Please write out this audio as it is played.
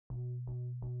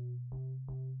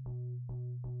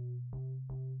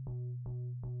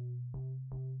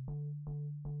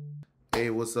Hey,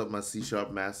 what's up, my C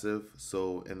Sharp Massive?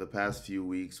 So, in the past few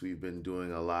weeks, we've been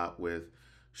doing a lot with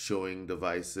showing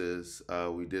devices.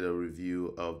 We did a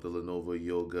review of the Lenovo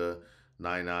Yoga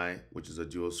 9i, which is a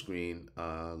dual screen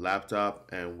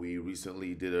laptop, and we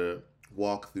recently did a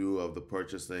walkthrough of the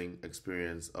purchasing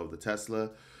experience of the Tesla.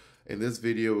 In this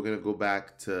video, we're going to go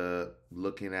back to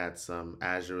looking at some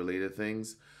Azure related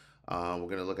things. We're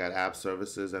going to look at app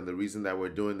services, and the reason that we're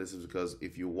doing this is because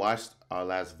if you watched our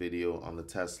last video on the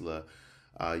Tesla,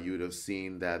 you would have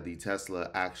seen that the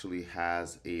Tesla actually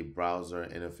has a browser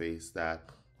interface that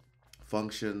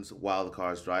functions while the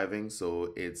car is driving.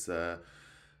 So it's a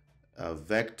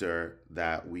vector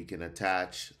that we can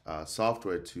attach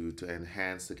software to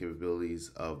enhance the capabilities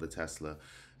of the Tesla.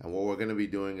 And what we're going to be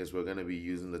doing is we're going to be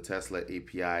using the Tesla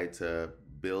API to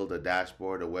build a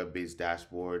dashboard, a web-based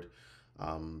dashboard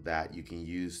that you can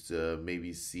use to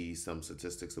maybe see some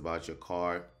statistics about your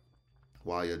car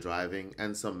while you're driving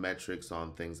and some metrics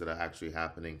on things that are actually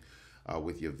happening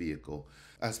with your vehicle.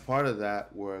 As part of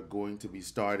that, we're going to be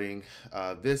starting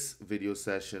this video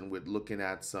session with looking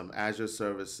at some Azure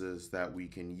services that we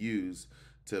can use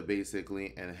to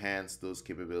basically enhance those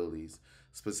capabilities.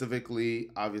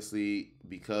 Specifically, obviously,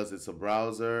 because it's a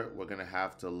browser, we're going to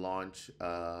have to launch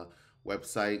a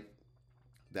website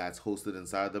that's hosted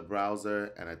inside the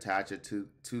browser and attach it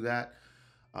to that.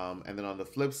 And then on the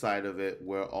flip side of it,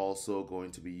 we're also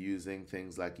going to be using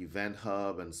things like Event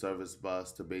Hub and Service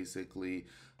Bus to basically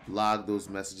log those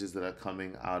messages that are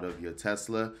coming out of your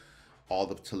Tesla, all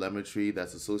the telemetry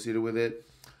that's associated with it,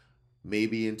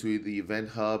 maybe into the Event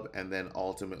Hub, and then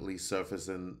ultimately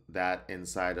surfacing that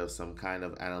inside of some kind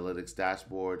of analytics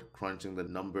dashboard, crunching the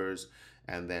numbers,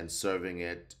 and then serving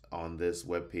it on this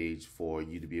web page for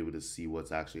you to be able to see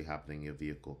what's actually happening in your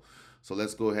vehicle. So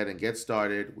let's go ahead and get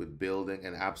started with building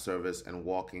an app service and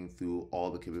walking through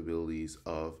all the capabilities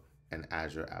of an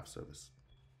Azure app service.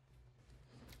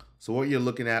 So what you're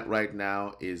looking at right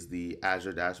now is the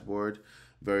Azure dashboard.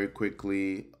 Very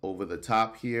quickly, over the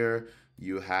top here,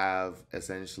 you have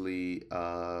essentially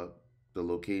the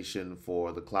location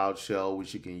for the Cloud Shell,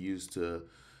 which you can use to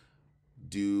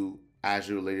do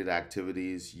Azure related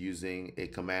activities using a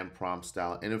command prompt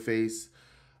style interface.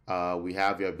 We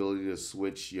have the ability to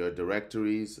switch your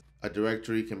directories. A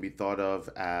directory can be thought of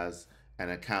as an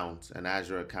account, an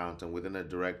Azure account, and within a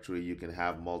directory you can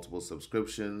have multiple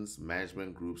subscriptions,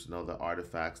 management groups, and other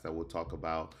artifacts that we'll talk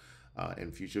about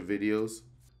in future videos.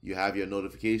 You have your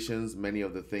notifications. Many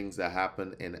of the things that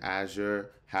happen in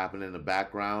Azure happen in the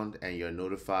background, and you're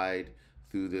notified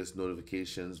through this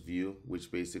notifications view,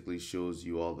 which basically shows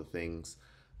you all the things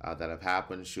that have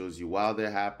happened, shows you while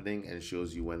they're happening, and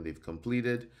shows you when they've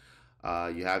completed.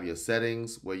 You have your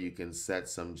settings where you can set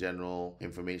some general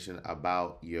information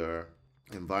about your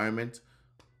environment.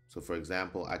 So for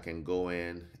example, I can go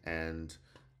in and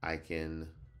I can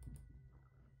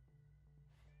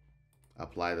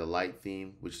apply the light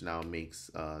theme, which now makes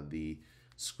the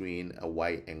screen a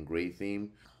white and gray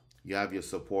theme. You have your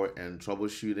support and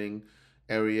troubleshooting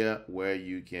area where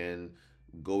you can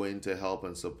go into help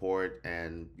and support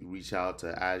and reach out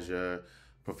to Azure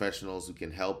professionals who can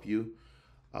help you.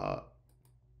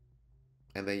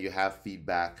 And then you have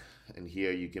feedback, and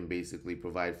here you can basically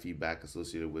provide feedback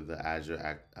associated with the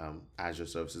Azure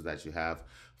services that you have.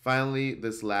 Finally,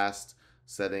 this last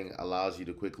setting allows you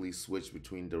to quickly switch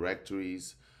between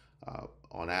directories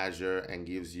on Azure and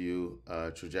gives you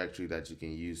a trajectory that you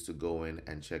can use to go in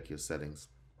and check your settings.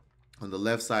 On the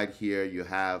left side here, you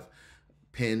have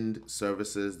pinned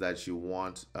services that you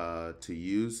want to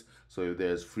use. So if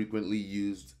there's frequently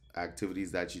used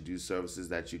activities that you do, services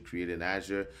that you create in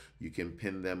Azure, you can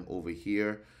pin them over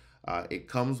here. It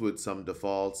comes with some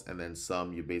defaults and then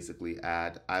some you basically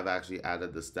add. I've actually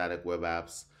added the static web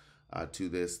apps to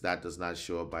this. That does not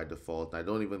show up by default. I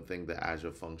don't even think the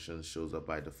Azure function shows up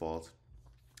by default.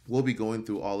 We'll be going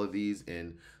through all of these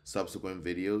in subsequent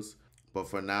videos, but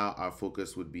for now our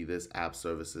focus would be this app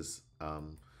services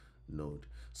node.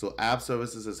 So app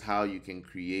services is how you can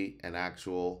create an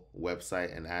actual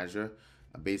website in Azure.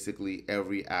 Basically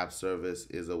every app service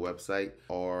is a website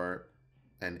or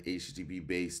an HTTP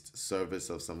based service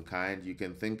of some kind. You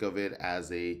can think of it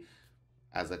as a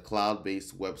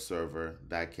cloud-based web server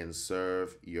that can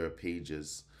serve your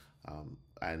pages.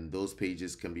 And those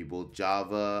pages can be both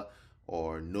Java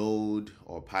or Node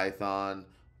or Python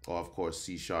or of course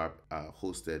C#,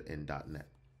 hosted in .NET.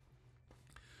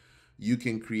 You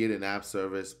can create an app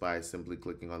service by simply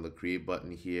clicking on the create button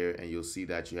here, and you'll see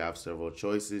that you have several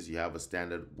choices. You have a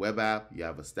standard web app, you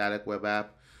have a static web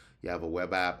app, You have a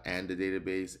web app and a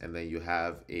database, and then you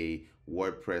have a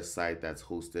WordPress site that's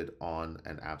hosted on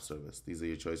an app service. These are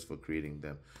your choices for creating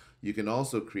them. You can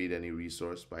also create any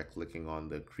resource by clicking on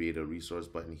the create a resource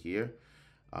button here.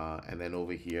 And then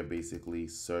over here, basically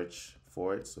search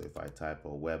for it. So if I type a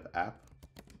web app,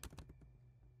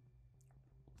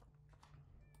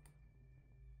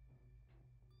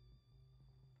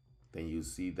 then you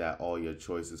see that all your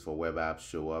choices for web apps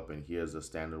show up, and here's a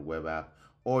standard web app,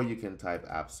 or you can type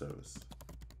app service.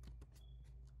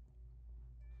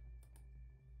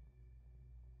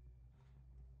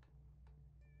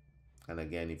 And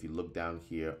again, if you look down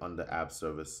here under app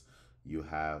service, you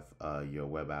have your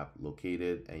web app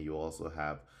located, and you also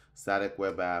have static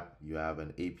web app, you have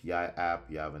an API app,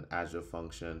 you have an Azure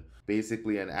function.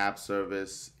 Basically, an app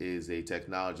service is a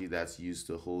technology that's used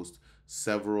to host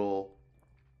several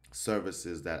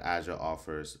services that Azure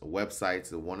offers. Websites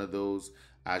is one of those.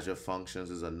 Azure Functions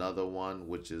is another one,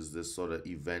 which is this sort of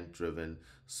event-driven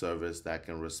service that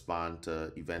can respond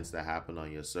to events that happen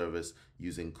on your service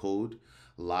using code.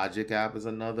 Logic App is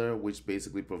another, which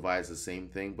basically provides the same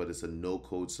thing, but it's a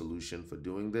no-code solution for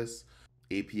doing this.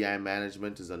 API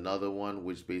management is another one,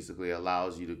 which basically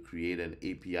allows you to create an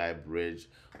API bridge,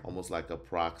 almost like a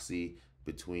proxy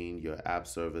between your app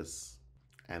service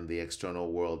and the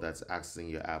external world that's accessing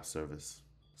your app service.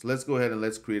 So let's go ahead and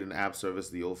let's create an app service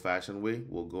the old-fashioned way.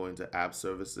 We'll go into app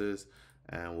services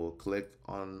and we'll click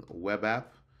on web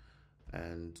app.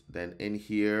 And then in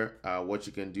here, what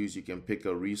you can do is you can pick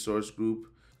a resource group.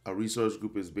 A resource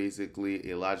group is basically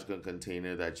a logical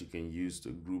container that you can use to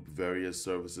group various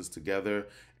services together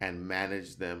and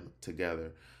manage them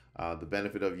together. The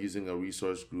benefit of using a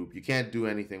resource group, you can't do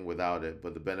anything without it,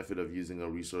 but the benefit of using a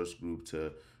resource group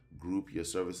to group your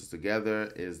services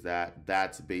together is that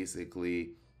that's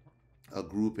basically a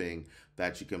grouping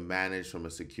that you can manage from a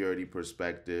security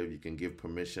perspective. You can give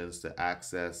permissions to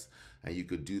access, and you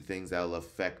could do things that will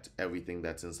affect everything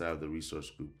that's inside of the resource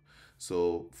group.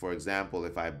 So for example,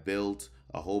 if I built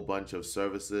a whole bunch of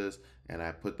services and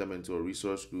I put them into a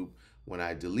resource group, when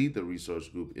I delete the resource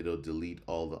group, it'll delete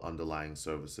all the underlying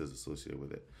services associated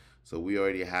with it. So we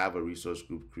already have a resource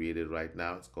group created right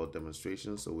now. It's called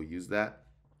demonstration, so we'll use that.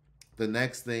 The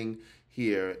next thing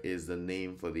here is the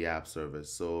name for the app service.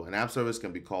 So an app service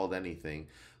can be called anything,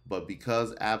 but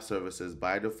because app services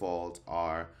by default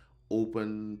are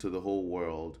open to the whole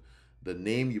world, the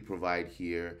name you provide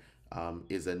here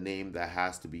is a name that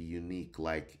has to be unique,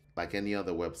 like any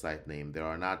other website name. There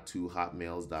are not two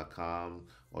hotmails.com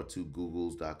or two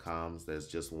googles.coms. There's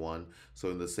just one.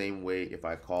 So in the same way, if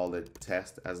I call it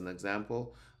test as an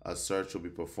example, a search will be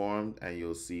performed and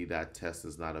you'll see that test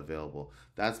is not available.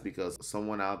 That's because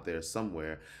someone out there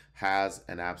somewhere has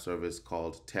an app service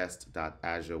called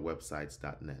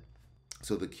test.azurewebsites.net.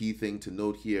 So the key thing to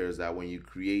note here is that when you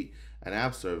create an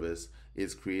app service,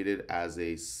 it's created as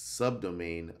a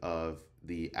subdomain of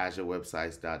the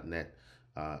azurewebsites.net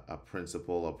a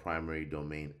principal or primary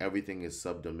domain. Everything is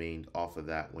subdomained off of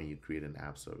that when you create an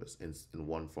app service in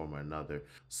one form or another.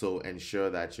 So ensure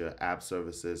that your app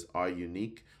services are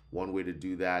unique. One way to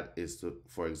do that is to,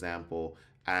 for example,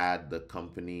 add the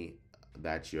company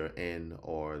that you're in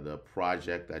or the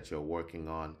project that you're working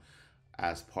on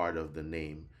as part of the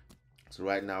name. So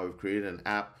right now we've created an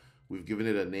app. We've given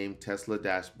it a name,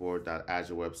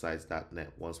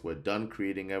 tesla-dashboard.azurewebsites.net. Once we're done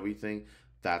creating everything,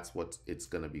 that's what it's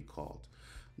going to be called.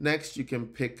 Next, you can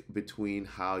pick between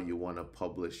how you want to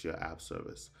publish your app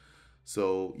service.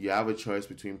 So you have a choice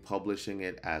between publishing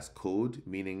it as code,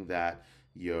 meaning that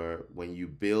when you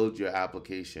build your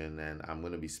application, and I'm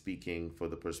going to be speaking for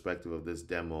the perspective of this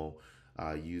demo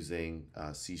using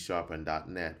C# and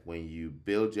 .NET. When you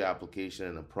build your application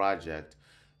in a project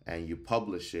and you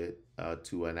publish it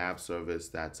to an app service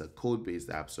that's a code-based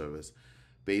app service,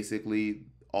 basically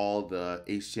all the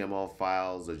HTML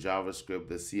files, the JavaScript,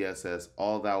 the CSS,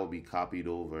 all that will be copied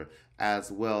over, as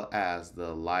well as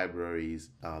the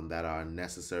libraries that are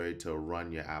necessary to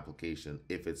run your application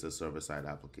if it's a server-side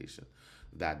application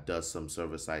that does some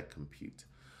server-side compute.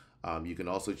 You can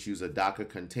also choose a Docker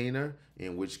container,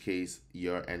 in which case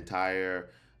your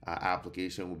entire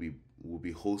application will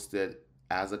be hosted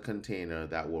as a container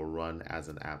that will run as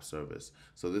an app service.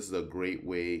 So this is a great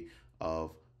way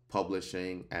of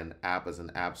publishing an app as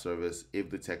an app service if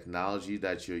the technology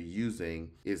that you're using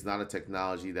is not a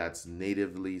technology that's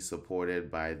natively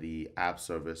supported by the app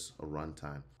service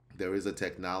runtime. There is a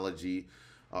technology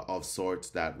of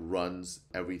sorts that runs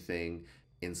everything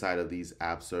inside of these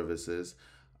app services.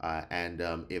 And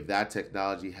if that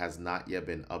technology has not yet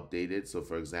been updated, so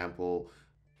for example,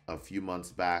 a few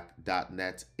months back,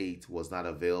 .NET 8 was not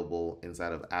available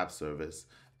inside of app service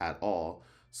at all.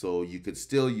 So you could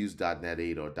still use .NET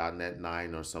 8 or .NET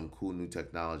 9 or some cool new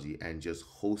technology and just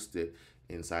host it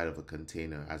inside of a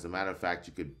container. As a matter of fact,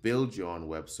 you could build your own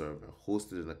web server,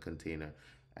 host it in a container,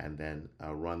 and then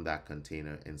run that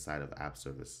container inside of app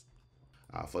service.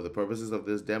 For the purposes of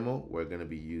this demo, we're going to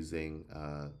be using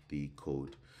the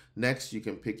code. Next, you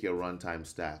can pick your runtime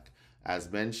stack. As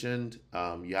mentioned,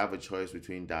 you have a choice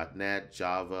between .NET,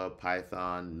 Java,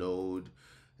 Python, Node.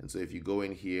 And so if you go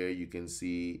in here, you can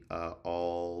see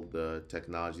all the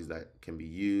technologies that can be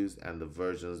used and the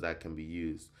versions that can be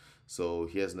used. So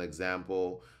here's an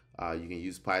example. You can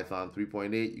use Python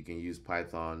 3.8, you can use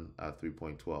Python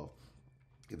 3.12.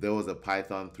 If there was a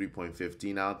Python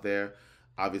 3.15 out there,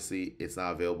 obviously it's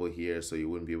not available here, so you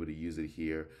wouldn't be able to use it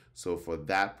here. So for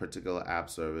that particular app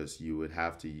service, you would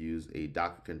have to use a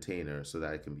Docker container so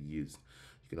that it can be used.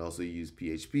 You can also use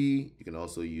PHP, you can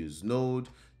also use Node,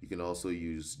 you can also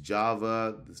use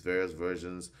Java, there's various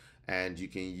versions, and you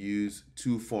can use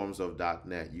two forms of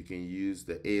 .NET. You can use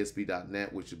the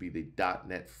ASP.NET, which would be the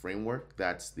 .NET framework.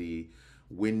 That's the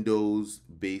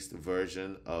Windows-based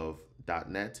version of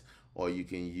 .NET, or you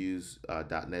can use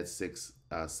 .NET 6,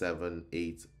 7,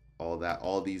 8,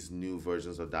 all these new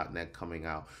versions of .NET coming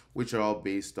out, which are all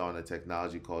based on a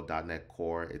technology called .NET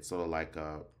Core. It's sort of like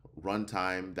a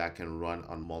runtime that can run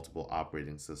on multiple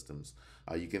operating systems.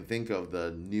 You can think of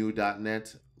the new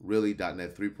 .NET, really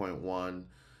 .NET 3.1,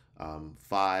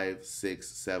 5, 6,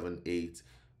 7, 8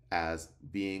 as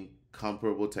being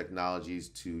comparable technologies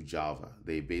to Java.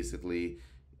 They basically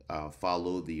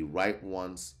follow the write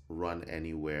once, run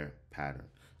anywhere pattern.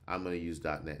 I'm going to use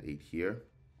 .NET 8 here.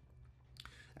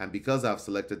 And because I've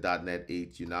selected .NET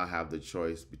 8, you now have the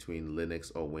choice between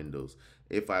Linux or Windows.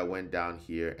 If I went down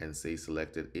here and say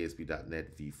selected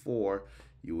ASP.NET v4,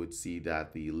 you would see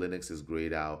that the Linux is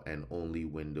grayed out and only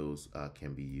Windows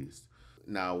can be used.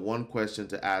 Now, one question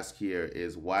to ask here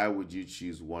is, why would you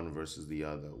choose one versus the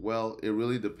other? Well, it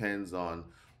really depends on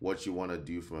what you want to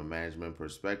do from a management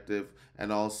perspective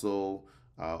and also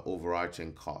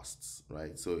overarching costs,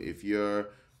 right? So if you're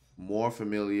more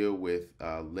familiar with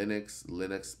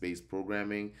Linux-based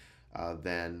programming,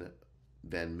 then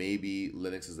maybe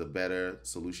Linux is a better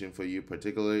solution for you,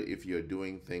 particularly if you're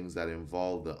doing things that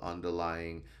involve the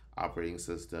underlying operating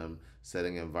system,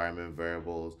 setting environment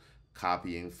variables,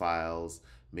 copying files,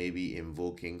 maybe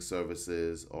invoking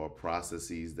services or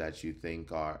processes that you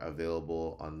think are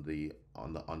available on the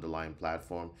underlying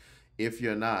platform. If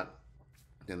you're not,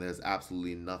 then there's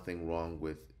absolutely nothing wrong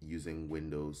with using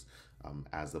Windows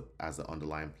as an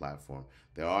underlying platform.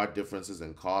 There are differences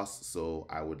in costs, so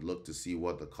I would look to see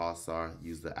what the costs are,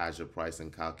 use the Azure pricing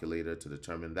calculator to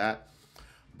determine that.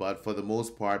 But for the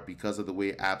most part, because of the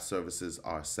way app services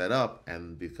are set up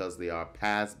and because they are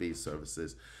PaaS-based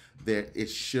services, it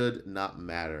should not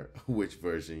matter which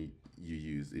version you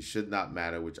use. It should not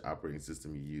matter which operating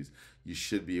system you use. You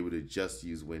should be able to just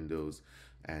use Windows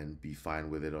and be fine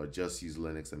with it, or just use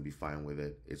Linux and be fine with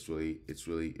it. It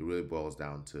really boils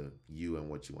down to you and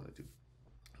what you want to do.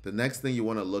 The next thing you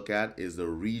want to look at is the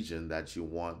region that you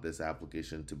want this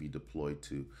application to be deployed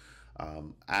to.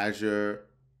 Azure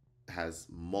has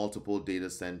multiple data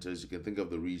centers. You can think of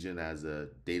the region as a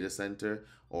data center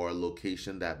or a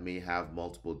location that may have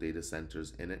multiple data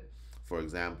centers in it. For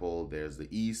example, there's the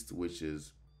East, which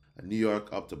is New York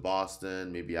up to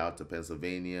Boston, maybe out to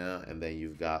Pennsylvania, and then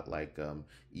you've got like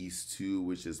East 2,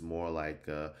 which is more like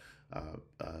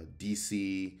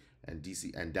DC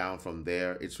and down from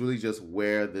there. It's really just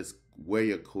where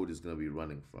your code is going to be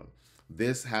running from.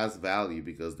 This has value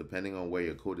because depending on where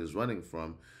your code is running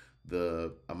from,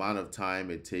 the amount of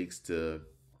time it takes to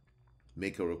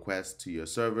make a request to your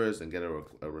servers and get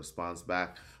a response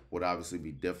back would obviously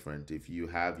be different. If you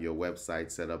have your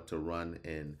website set up to run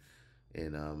in I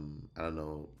don't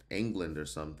know, England or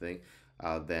something,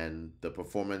 then the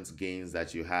performance gains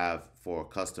that you have for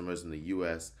customers in the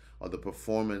US, or the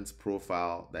performance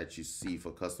profile that you see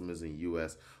for customers in the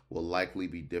US, will likely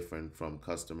be different from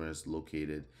customers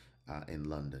located in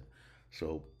London.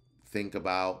 So think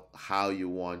about how you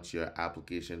want your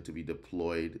application to be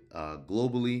deployed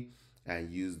globally and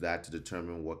use that to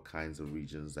determine what kinds of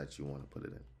regions that you want to put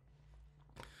it in.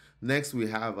 Next, we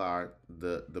have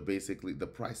basically the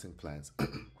pricing plans.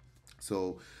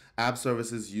 So app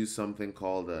services use something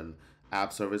called an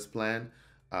app service plan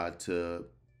to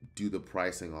do the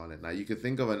pricing on it. Now, you can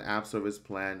think of an app service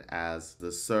plan as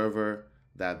the server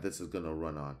that this is going to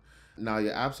run on. Now,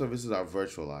 your app services are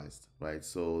virtualized, right?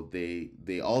 So they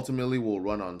ultimately will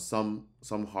run on some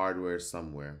hardware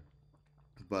somewhere,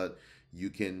 but you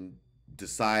can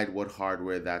decide what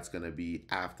hardware that's going to be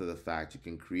after the fact. You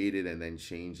can create it and then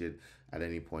change it at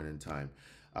any point in time.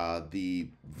 The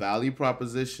value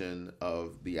proposition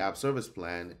of the app service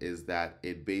plan is that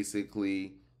it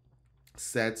basically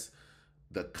sets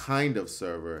the kind of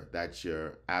server that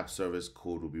your app service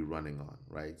code will be running on,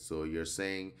 right? So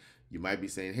you might be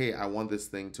saying, hey, I want this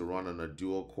thing to run on a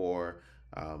dual core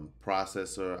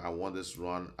processor. I want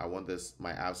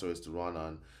my app service to run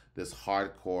on this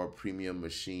hardcore premium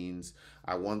machines.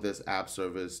 I want this app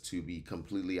service to be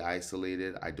completely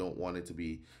isolated. I don't want it to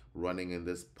be running in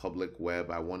this public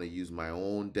web. I want to use my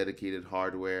own dedicated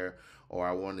hardware, or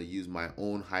I want to use my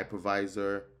own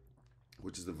hypervisor,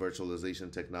 which is the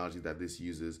virtualization technology that this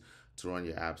uses to run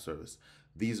your app service.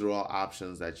 These are all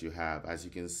options that you have. As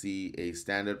you can see, a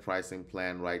standard pricing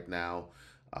plan right now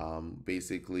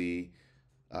basically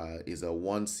is a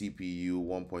 1 CPU,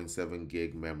 1.7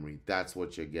 gig memory. That's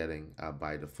what you're getting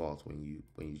by default when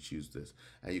you choose this.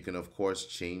 And you can of course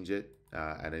change it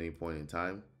at any point in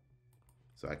time.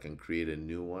 So I can create a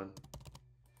new one.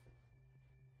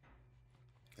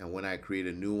 And when I create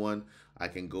a new one, I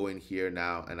can go in here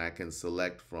now and I can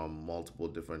select from multiple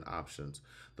different options.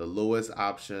 The lowest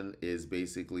option is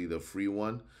basically the free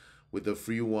one. With the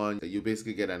free one, you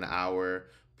basically get an hour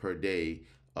per day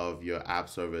of your app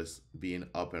service being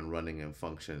up and running and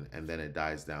function, and then it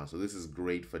dies down. So this is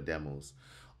great for demos.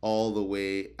 All the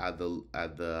way at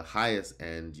the highest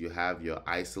end, you have your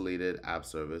isolated app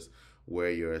service,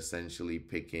 where you're essentially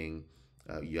picking,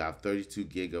 you have 32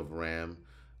 gig of RAM,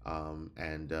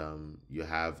 and you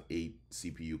have 8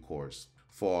 CPU cores.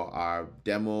 For our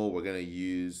demo, we're going to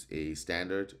use a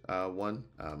standard one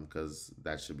because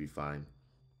that should be fine.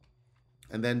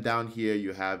 And then down here,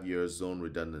 you have your zone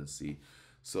redundancy.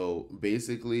 So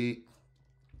basically,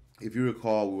 if you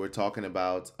recall, we were talking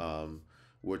about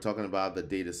the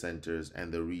data centers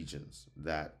and the regions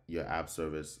that your app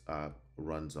service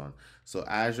runs on. So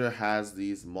Azure has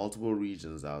these multiple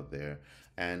regions out there,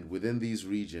 and within these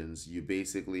regions, you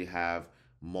basically have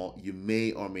you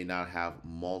may or may not have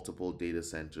multiple data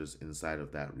centers inside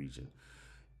of that region.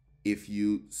 If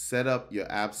you set up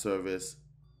your app service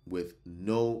with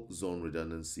no zone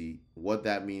redundancy, what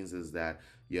that means is that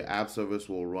your app service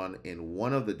will run in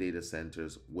one of the data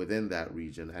centers within that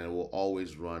region, and it will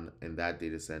always run in that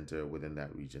data center within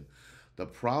that region. The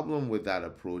problem with that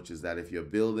approach is that if you're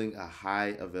building a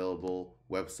high available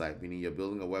website, meaning you're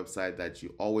building a website that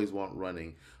you always want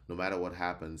running no matter what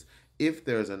happens, if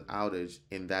there's an outage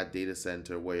in that data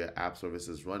center where your app service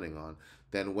is running on,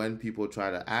 then when people try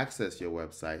to access your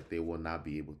website, they will not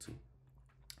be able to.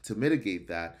 To mitigate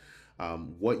that,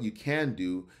 what you can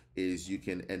do is you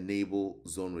can enable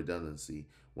zone redundancy.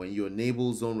 When you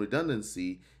enable zone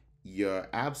redundancy, your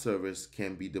app service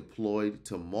can be deployed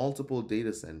to multiple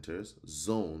data centers,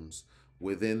 zones,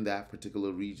 within that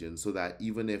particular region, so that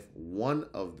even if one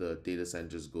of the data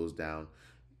centers goes down,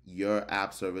 your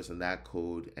app service and that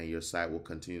code and your site will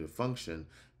continue to function,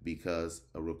 because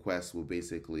a request will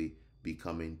basically be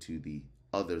coming to the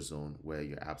other zone where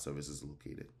your app service is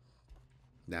located.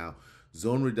 Now,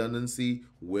 zone redundancy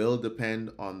will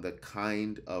depend on the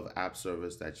kind of app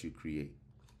service that you create.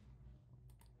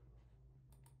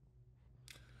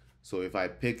 So if I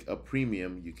pick a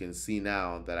premium, you can see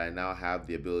now that I now have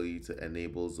the ability to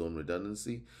enable zone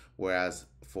redundancy. Whereas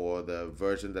for the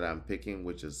version that I'm picking,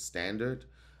 which is standard,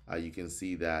 you can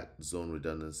see that zone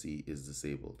redundancy is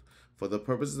disabled. For the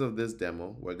purposes of this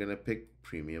demo, we're going to pick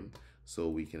premium so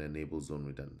we can enable zone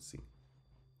redundancy.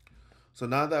 So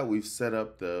now that we've set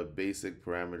up the basic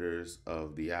parameters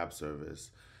of the app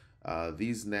service,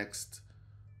 these next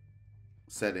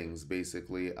settings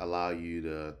basically allow you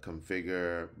to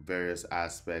configure various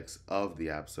aspects of the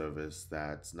app service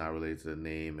that's not related to the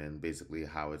name, and basically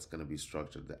how it's going to be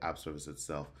structured, the app service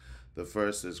itself. The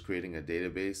first is creating a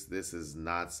database. This is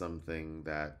not something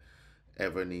that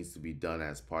ever needs to be done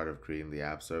as part of creating the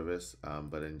app service,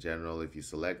 but in general, if you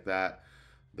select that,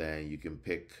 then you can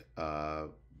pick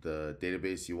the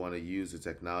database you want to use, the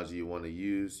technology you want to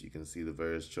use. You can see the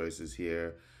various choices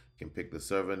here. You can pick the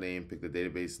server name, pick the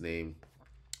database name.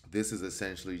 This is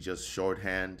essentially just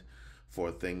shorthand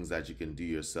for things that you can do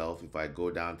yourself. If I go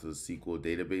down to the SQL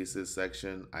databases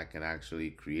section, I can actually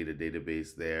create a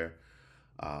database there.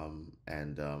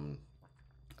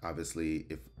 Obviously,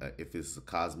 if it's a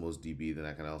Cosmos DB, then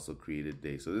I can also create a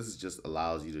day. So this just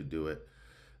allows you to do it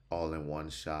all in one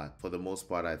shot. For the most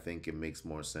part, I think it makes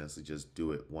more sense to just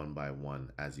do it one by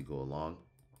one as you go along.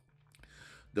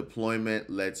 Deployment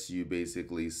lets you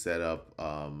basically set up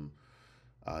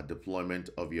deployment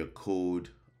of your code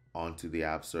onto the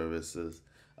app services.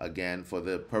 Again, for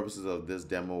the purposes of this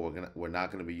demo, we're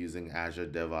not going to be using Azure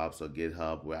DevOps or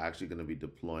GitHub. We're actually going to be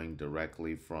deploying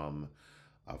directly from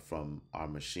our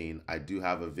machine. I do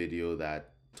have a video that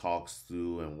talks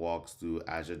through and walks through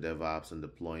Azure DevOps and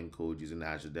deploying code using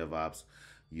Azure DevOps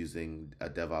using a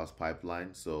DevOps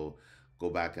pipeline. So go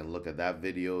back and look at that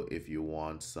video if you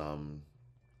want some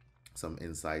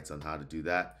insights on how to do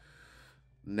that.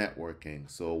 Networking.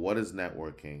 So what is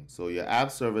networking? So your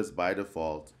app service by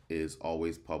default is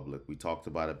always public. We talked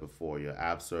about it before. Your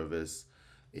app service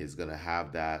is going to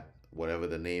have that, whatever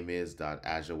the name is,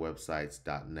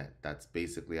 .azurewebsites.net. That's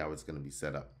basically how it's going to be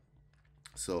set up.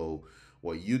 So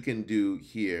what you can do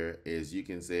here is you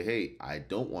can say, hey, I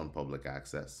don't want public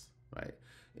access, right?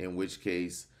 In which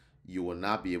case you will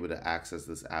not be able to access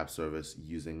this app service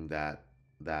using that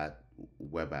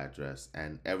web address,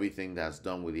 and everything that's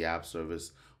done with the app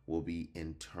service will be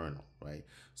internal, right?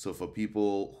 So for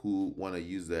people who want to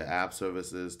use their app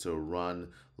services to run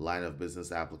line of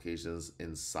business applications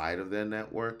inside of their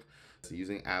network, so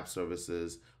using app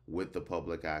services with the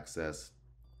public access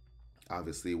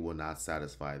obviously will not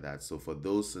satisfy that. So for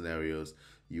those scenarios,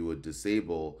 you would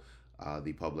disable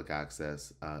the public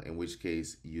access, in which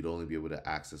case you'd only be able to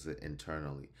access it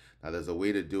internally. Now there's a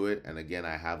way to do it, and again,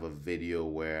 I have a video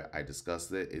where I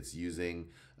discussed it. It's using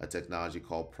a technology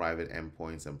called private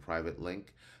endpoints and private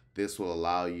link. This will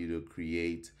allow you to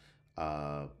create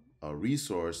a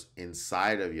resource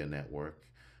inside of your network,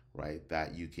 right,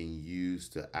 that you can use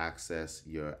to access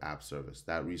your app service.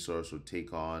 That resource will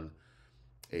take on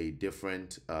a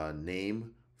different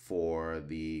name for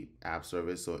the app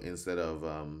service. So instead of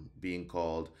being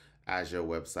called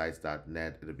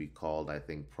azurewebsites.net, it'll be called, I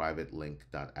think,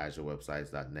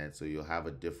 privatelink.azurewebsites.net. So you'll have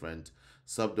a different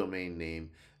subdomain name,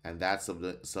 and that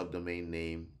subdomain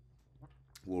name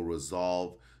will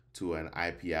resolve to an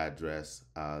IP address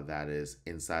that is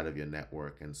inside of your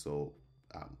network. And so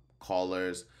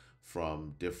callers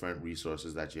from different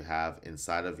resources that you have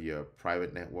inside of your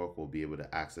private network will be able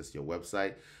to access your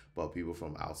website, but people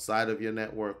from outside of your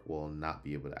network will not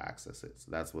be able to access it.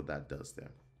 So that's what that does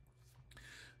there.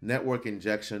 Network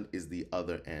injection is the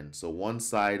other end. So one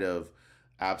side of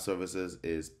app services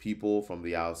is people from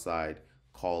the outside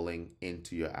calling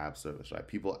into your app service, right?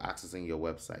 People accessing your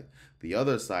website. The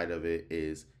other side of it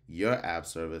is your app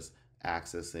service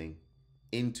accessing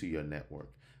into your network.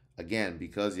 Again,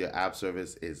 because your app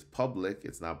service is public,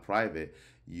 it's not private,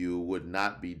 you would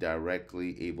not be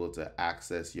directly able to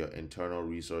access your internal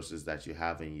resources that you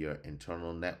have in your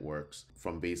internal networks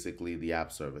from basically the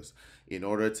app service. In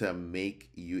order to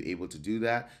make you able to do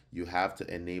that, you have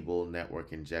to enable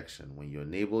network injection. When you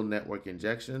enable network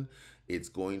injection, it's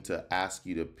going to ask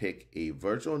you to pick a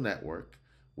virtual network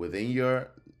within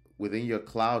your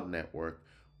cloud network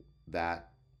that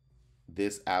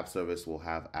this app service will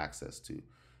have access to.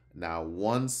 Now,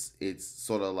 once it's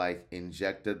sort of like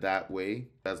injected that way,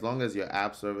 as long as your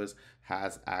app service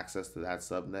has access to that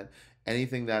subnet,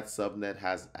 anything that subnet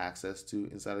has access to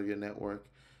inside of your network,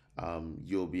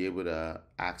 you'll be able to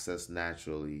access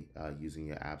naturally using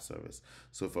your app service.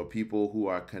 So for people who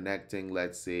are connecting,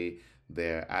 let's say,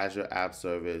 their Azure app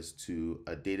service to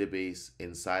a database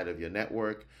inside of your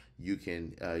network, you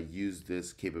can use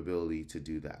this capability to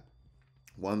do that.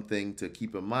 One thing to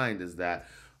keep in mind is that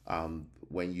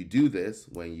when you do this,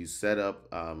 when you set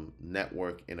up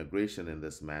network integration in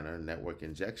this manner, network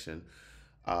injection,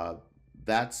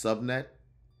 that subnet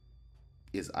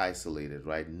is isolated,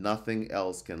 right? Nothing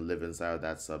else can live inside of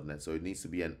that subnet. So it needs to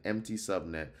be an empty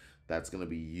subnet that's going to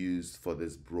be used for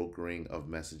this brokering of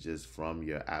messages from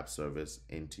your app service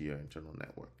into your internal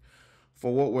network.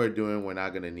 For what we're doing, we're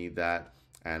not going to need that.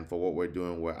 And for what we're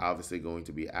doing, we're obviously going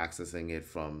to be accessing it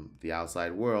from the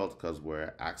outside world because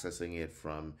we're accessing it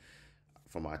from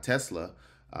our Tesla.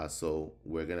 So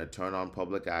we're going to turn on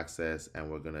public access and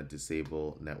we're going to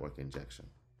disable network injection.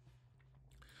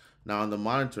 Now on the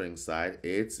monitoring side,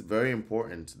 it's very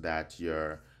important that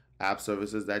your app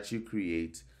services that you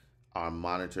create are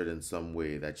monitored in some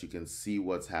way, that you can see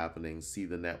what's happening, see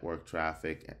the network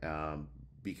traffic,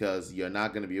 because you're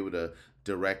not going to be able to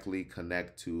directly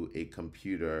connect to a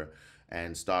computer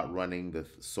and start running the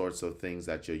sorts of things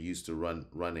that you're used to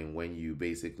running when you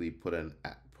basically put a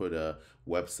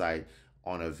website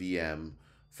on a VM.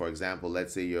 For example,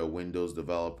 let's say you're a Windows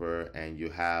developer and you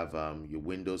have your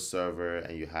Windows server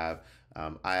and you have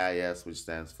IIS, which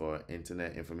stands for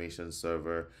Internet Information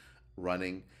Server,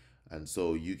 running. And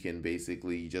so you can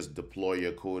basically just deploy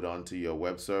your code onto your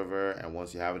web server. And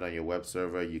once you have it on your web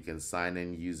server, you can sign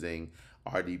in using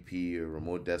RDP or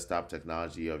remote desktop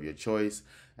technology of your choice.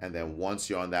 And then once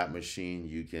you're on that machine,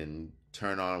 you can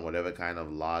turn on whatever kind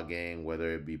of logging,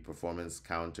 whether it be performance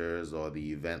counters or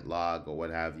the event log or what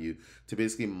have you, to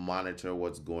basically monitor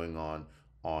what's going on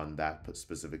on that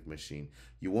specific machine.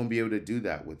 You won't be able to do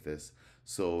that with this.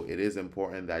 So it is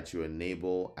important that you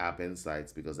enable App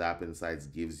Insights, because App Insights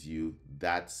gives you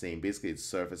that same, basically it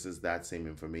surfaces that same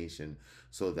information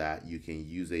so that you can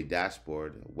use a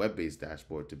dashboard, a web-based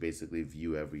dashboard, to basically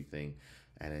view everything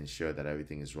and ensure that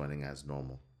everything is running as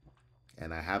normal.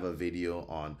 And I have a video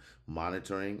on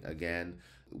monitoring again,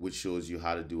 which shows you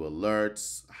how to do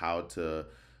alerts, how to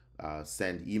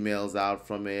send emails out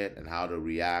from it, and how to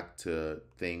react to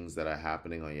things that are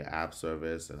happening on your app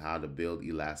service, and how to build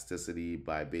elasticity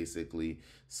by basically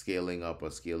scaling up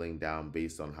or scaling down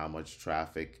based on how much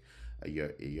traffic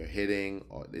you're hitting,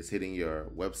 or is hitting your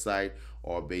website,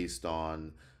 or based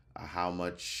on how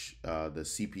much the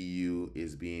CPU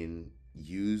is being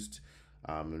used,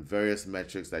 and various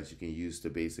metrics that you can use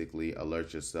to basically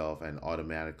alert yourself and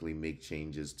automatically make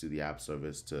changes to the app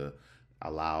service to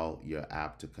allow your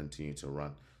app to continue to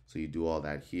run. So you do all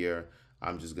that here.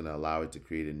 I'm just going to allow it to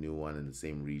create a new one in the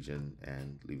same region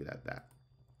and leave it at that.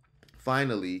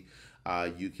 Finally,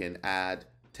 you can add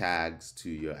tags to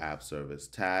your app service.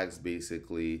 Tags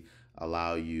basically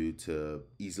allow you to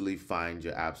easily find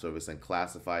your app service and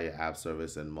classify your app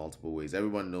service in multiple ways.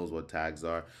 Everyone knows what tags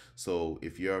are. So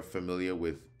if you're familiar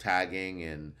with tagging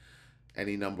and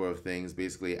any number of things,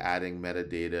 basically adding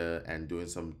metadata and doing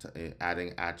some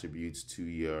adding attributes to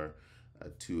your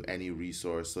to any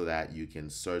resource so that you can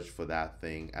search for that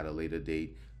thing at a later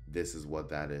date. This is what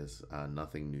that is.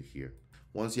 Nothing new here.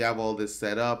 Once you have all this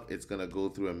set up, it's going to go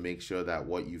through and make sure that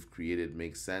what you've created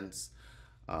makes sense.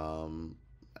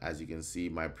 As you can see,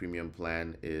 my premium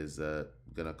plan is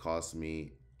going to cost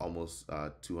me almost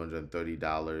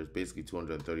 $230, basically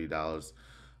 $230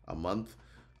 a month.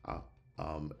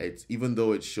 It's, even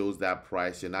though it shows that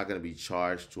price, you're not going to be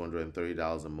charged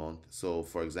 $230 a month. So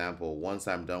for example, once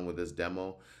I'm done with this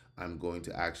demo, I'm going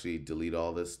to actually delete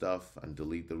all this stuff and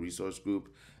delete the resource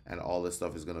group, and all this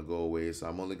stuff is going to go away. So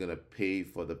I'm only going to pay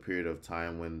for the period of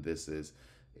time when this is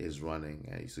running.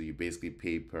 And so you basically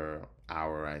pay per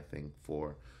hour, I think,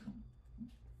 for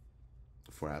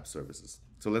app services.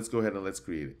 So let's go ahead and let's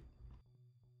create it.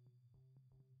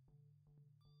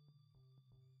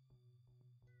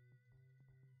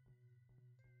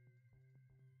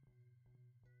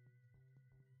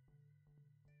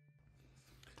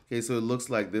 Okay, so it looks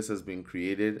like this has been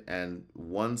created, and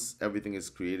once everything is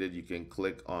created, you can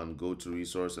click on go to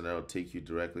resource and that'll take you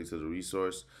directly to the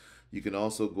resource. You can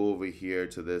also go over here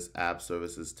to this app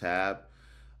services tab,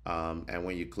 and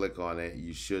when you click on it,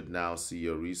 you should now see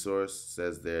your resource. It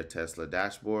says there Tesla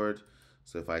dashboard.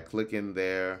 So if I click in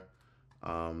there,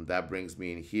 that brings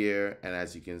me in here, and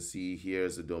as you can see,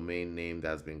 here's a domain name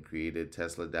that's been created,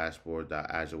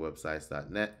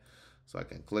 tesla-dashboard.azurewebsites.net. So I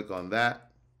can click on that,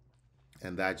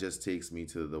 and that just takes me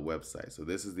to the website. So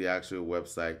this is the actual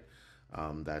website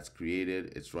that's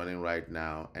created. It's running right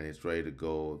now and it's ready to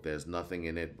go. There's nothing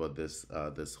in it but this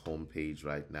this home page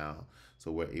right now.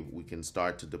 So we can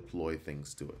start to deploy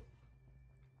things to it.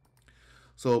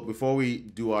 So before we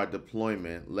do our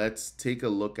deployment, let's take a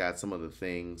look at some of the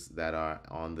things that are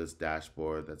on this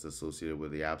dashboard that's associated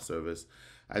with the app service.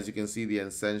 As you can see, the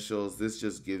essentials, this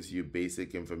just gives you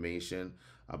basic information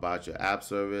about your app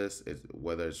service,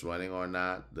 whether it's running or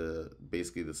not,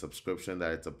 basically the subscription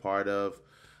that it's a part of,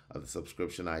 the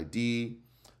subscription ID.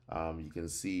 You can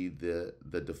see the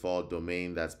default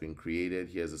domain that's been created.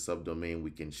 Here's a subdomain.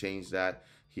 We can change that.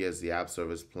 Here's the app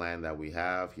service plan that we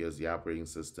have. Here's the operating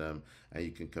system, and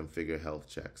you can configure health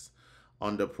checks.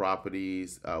 Under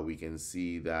properties, we can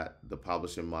see that the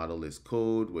publishing model is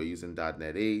code. We're using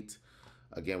 .NET 8.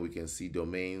 Again, we can see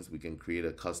domains. We can create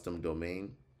a custom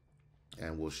domain,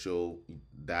 and we'll show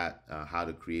that how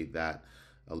to create that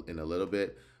in a little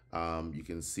bit. You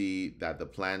can see that the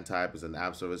plan type is an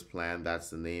app service plan. That's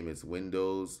the name. It's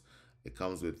Windows. It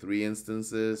comes with 3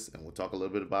 instances, and we'll talk a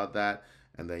little bit about that.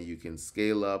 And then you can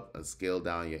scale up and scale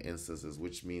down your instances,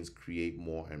 which means create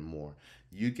more and more.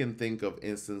 You can think of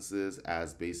instances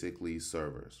as basically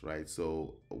servers, right?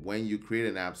 So when you create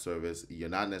an app service, you're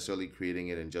not necessarily creating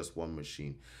it in just one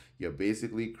machine. You're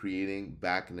basically creating,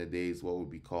 back in the days, what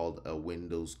would be called a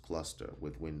Windows cluster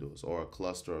with Windows, or a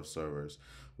cluster of servers,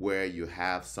 where you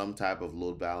have some type of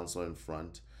load balancer in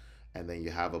front, and then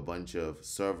you have a bunch of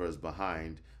servers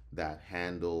behind that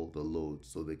handle the load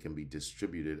so they can be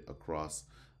distributed across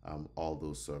all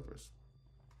those servers.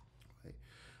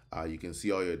 Right? You can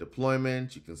see all your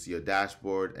deployment, you can see your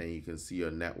dashboard, and you can see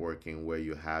your networking where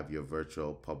you have your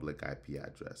virtual public IP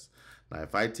address. Now,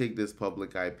 if I take this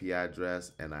public IP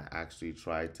address and I actually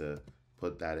try to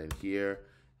put that in here,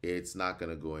 it's not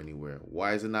going to go anywhere.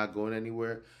 Why is it not going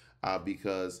anywhere?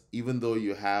 Because even though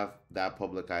you have that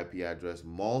public IP address,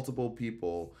 multiple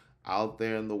people out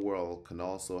there in the world can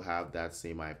also have that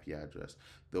same IP address.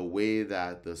 The way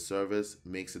that the service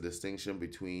makes a distinction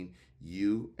between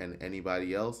you and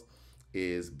anybody else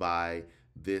is by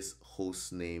this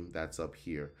host name that's up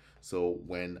here. So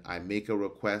when I make a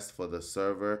request for the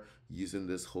server using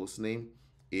this host name,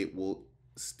 it will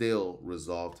still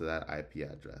resolve to that IP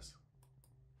address.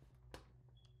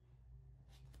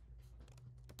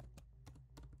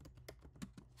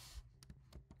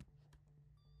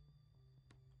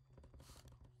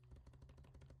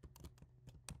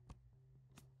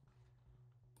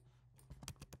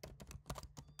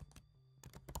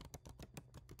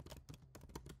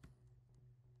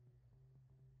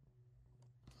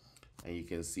 And you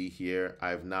can see here,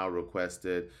 I've now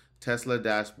requested Tesla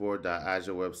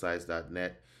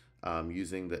dashboard.azurewebsites.net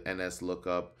using the NS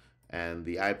lookup, and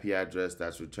the IP address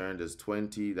that's returned is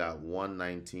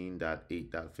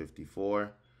 20.119.8.54.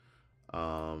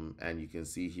 And you can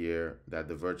see here that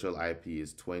the virtual IP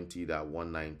is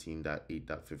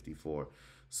 20.119.8.54.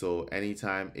 So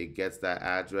anytime it gets that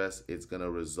address, it's going to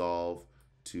resolve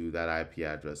to that IP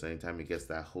address. Anytime it gets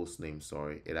that host name,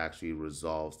 sorry, it actually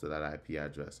resolves to that IP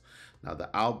address. Now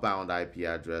the outbound IP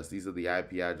address, these are the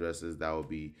IP addresses that will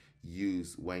be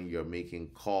used when you're making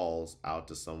calls out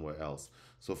to somewhere else.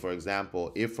 So for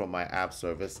example, if from my app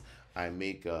service, I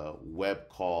make a web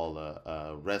call,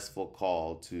 a RESTful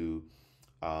call to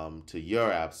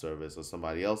your app service or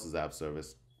somebody else's app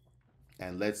service,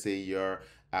 and let's say your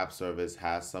app service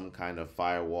has some kind of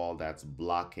firewall that's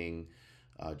blocking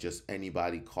just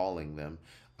anybody calling them,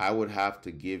 I would have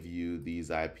to give you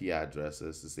these IP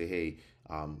addresses to say, hey,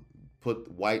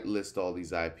 whitelist all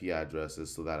these IP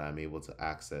addresses so that I'm able to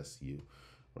access you,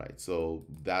 right? So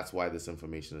that's why this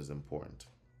information is important.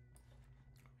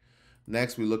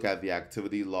 Next, we look at the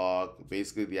activity log.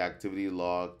 Basically, the activity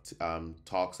log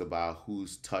talks about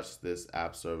who's touched this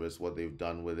app service, what they've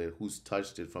done with it, who's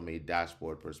touched it from a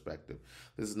dashboard perspective.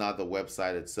 This is not the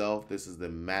website itself. This is the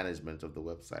management of the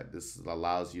website. This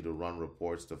allows you to run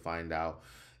reports to find out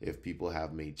if people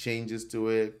have made changes to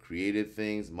it, created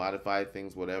things, modified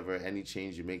things, whatever. Any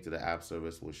change you make to the app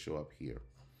service will show up here.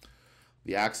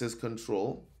 The access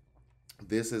control.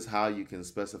 This is how you can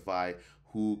specify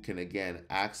who can, again,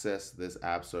 access this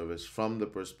app service from the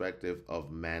perspective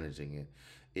of managing it.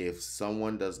 If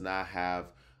someone does not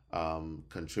have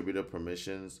contributor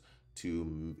permissions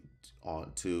to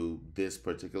this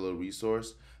particular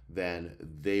resource, then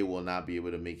they will not be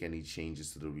able to make any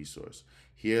changes to the resource.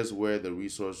 Here's where the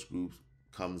resource group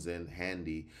comes in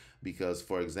handy, because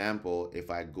for example, if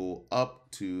I go up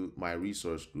to my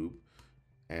resource group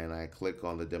and I click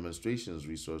on the demonstrations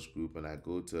resource group and I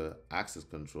go to access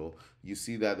control, you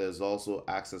see that there's also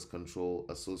access control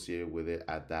associated with it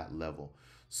at that level.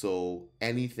 So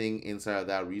anything inside of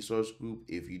that resource group,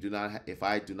 if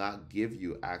I do not give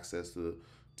you access to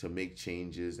make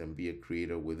changes and be a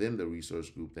creator within the resource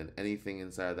group, then anything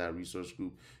inside of that resource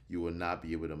group you will not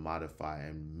be able to modify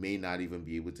and may not even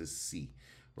be able to see,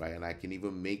 right? And I can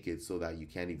even make it so that you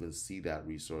can't even see that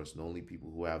resource, and only people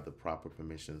who have the proper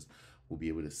permissions will be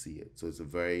able to see it. So it's a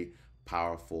very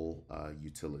powerful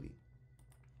utility.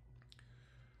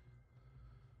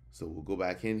 So we'll go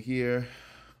back in here,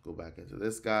 go back into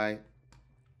this guy,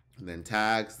 and then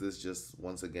tags. This just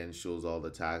once again shows all the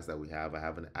tags that we have. I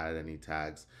haven't added any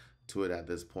tags to it at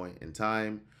this point in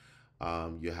time.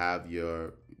 You have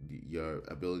your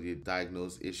ability to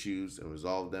diagnose issues and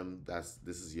resolve them.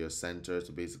 This is your center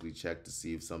to basically check to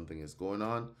see if something is going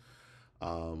on.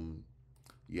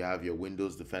 You have your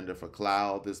Windows Defender for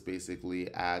Cloud. This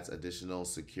basically adds additional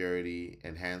security,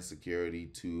 enhanced security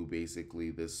to basically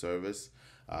this service.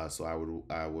 So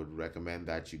I would recommend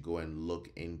that you go and look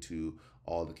into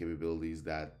all the capabilities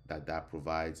that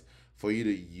provides. For you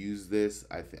to use this,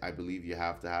 I believe you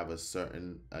have to have a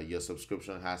certain your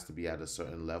subscription has to be at a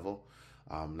certain level.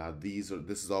 Now this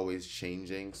is always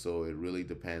changing, so it really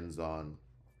depends on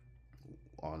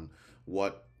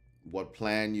what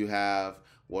plan you have,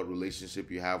 what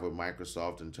relationship you have with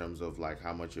Microsoft in terms of like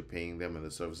how much you're paying them, and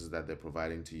the services that they're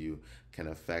providing to you can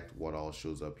affect what all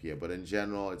shows up here. But in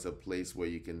general, it's a place where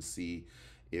you can see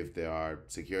if there are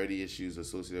security issues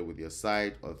associated with your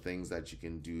site or things that you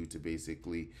can do to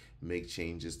basically make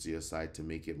changes to your site to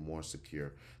make it more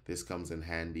secure. This comes in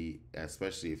handy,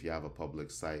 especially if you have a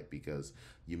public site, because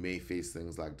you may face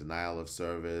things like denial of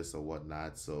service or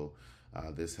whatnot. So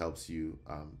this helps you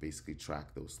basically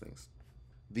track those things.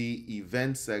 The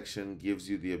event section gives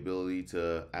you the ability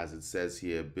to, as it says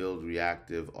here, build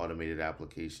reactive automated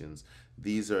applications.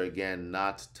 These are again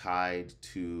not tied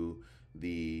to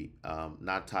the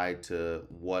not tied to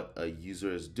what a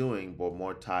user is doing, but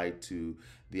more tied to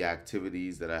the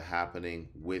activities that are happening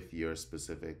with your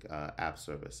specific app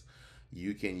service.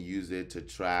 You can use it to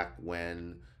track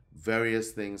when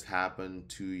various things happen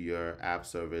to your app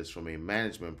service from a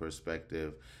management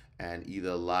perspective, and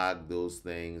either log those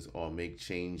things or make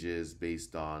changes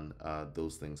based on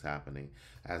those things happening.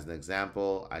 As an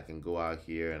example, I can go out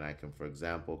here and I can, for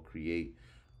example, create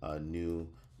a new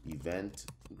event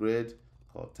grid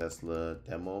called Tesla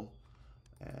demo,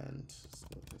 and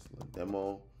Tesla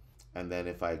demo. And then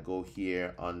if I go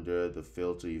here under the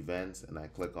filter events and I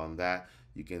click on that,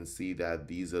 you can see that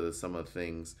these are some of the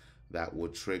things that will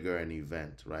trigger an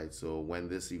event, right? So when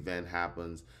this event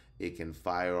happens, it can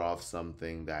fire off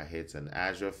something that hits an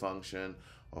Azure function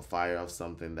or fire off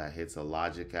something that hits a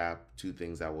Logic app. Two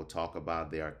things that we'll talk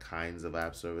about. They are kinds of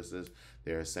app services.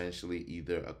 They're essentially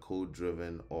either a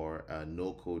code-driven or a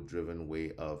no-code driven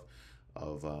way of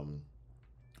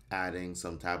adding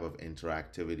some type of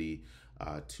interactivity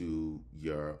to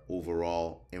your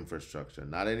overall infrastructure.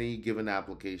 Not any given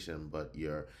application, but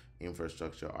your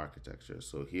infrastructure architecture.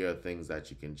 So here are things that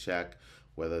you can check: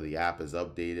 whether the app is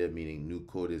updated, meaning new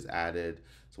code is added.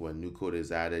 So when new code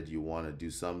is added, you want to do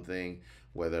something,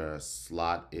 whether a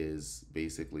slot is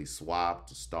basically swapped,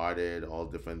 started, all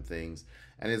different things.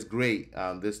 And it's great.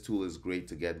 This tool is great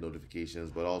to get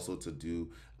notifications, but also to do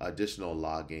additional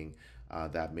logging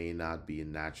that may not be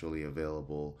naturally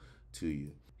available to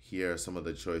you. Here are some of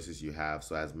the choices you have.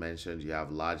 So as mentioned, you have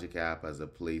Logic app as a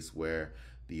place where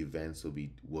the events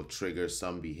will trigger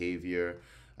some behavior.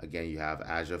 Again, you have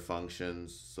Azure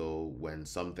functions. So when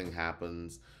something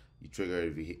happens, you trigger a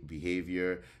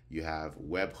behavior. You have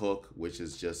webhook, which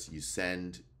is just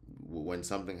when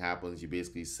something happens, you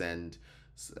basically send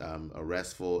a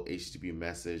RESTful HTTP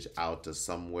message out to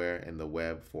somewhere in the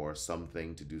web for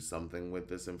something to do something with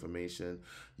this information.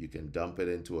 You can dump it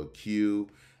into a queue,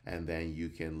 and then you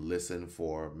can listen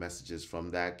for messages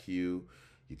from that queue.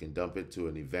 You can dump it to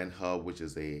an event hub, which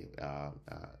is a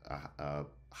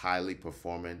highly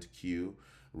performant queue,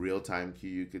 real-time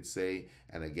queue, you could say.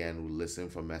 And again, listen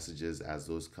for messages as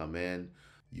those come in.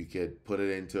 You could put it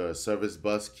into a service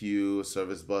bus queue,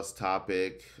 service bus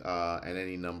topic, and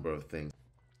any number of things.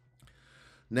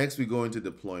 Next, we go into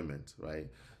deployment, right?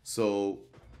 So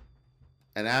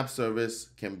an app service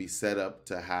can be set up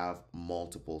to have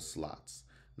multiple slots.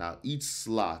 Now, each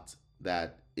slot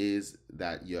that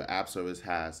your app service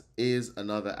has is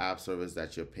another app service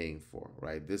that you're paying for,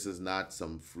 right? This is not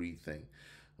some free thing.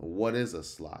 What is a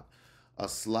slot? A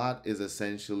slot is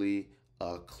essentially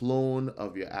a clone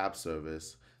of your app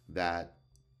service that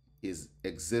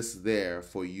exists there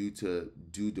for you to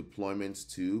do deployments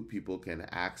to. People can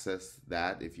access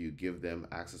that if you give them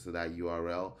access to that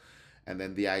URL. And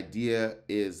then the idea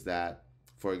is that,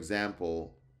 for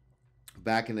example,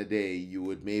 back in the day, you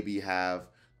would maybe have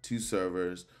two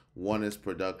servers. One is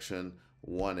production,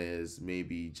 one is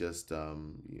maybe just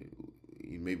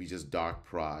dark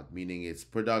prod, meaning it's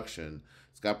production.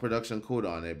 It's got production code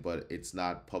on it, but it's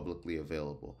not publicly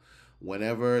available.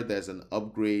 Whenever there's an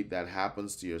upgrade that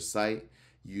happens to your site,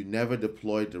 you never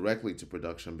deploy directly to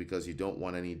production because you don't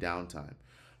want any downtime.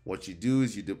 What you do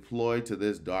is you deploy to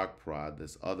this dark prod,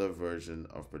 this other version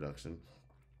of production.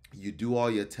 You do all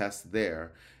your tests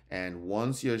there, and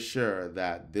once you're sure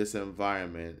that this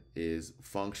environment is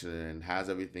functioning and has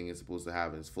everything it's supposed to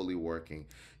have and is fully working,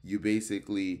 you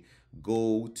basically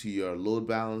go to your load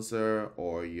balancer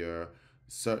or your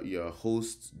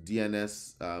host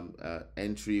DNS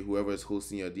entry, whoever is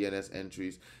hosting your DNS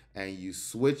entries, and you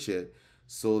switch it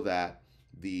so that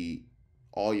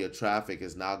all your traffic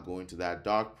is now going to that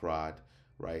dark prod,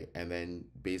 right? And then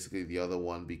basically the other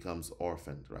one becomes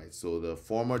orphaned, right? So the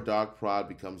former dark prod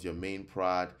becomes your main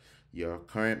prod. Your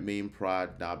current main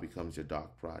prod now becomes your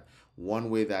dark prod. One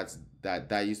way that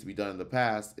used to be done in the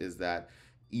past is that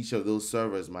each of those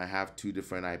servers might have two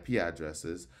different IP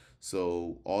addresses.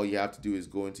 So all you have to do is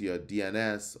go into your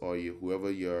DNS or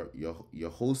whoever your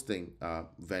hosting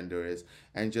vendor is,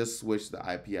 and just switch the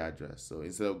IP address. So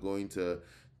instead of going to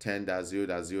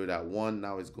 10.0.0.1,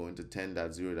 now it's going to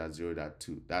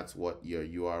 10.0.0.2. That's what your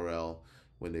URL,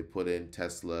 when they put in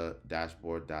Tesla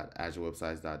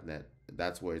dashboard.azurewebsites.net,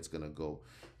 that's where it's going to go.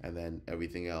 And then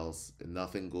everything else,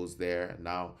 nothing goes there.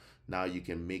 Now you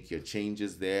can make your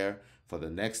changes there for the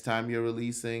next time you're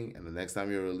releasing, and the next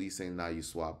time you're releasing, now you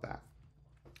swap back.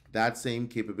 That same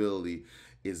capability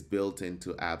is built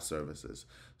into app services.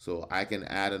 So I can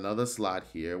add another slot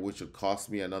here, which would cost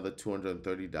me another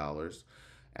 $230.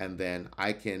 And then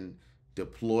I can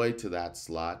deploy to that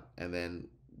slot. And then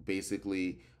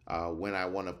basically when I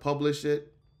want to publish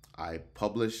it, I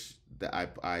publish the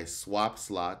I swap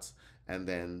slots, and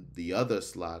then the other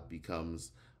slot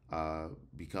becomes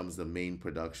the main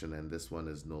production, and this one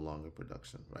is no longer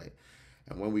production, right?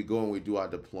 And when we go and we do our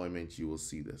deployment, you will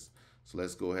see this. So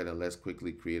let's go ahead and let's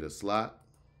quickly create a slot.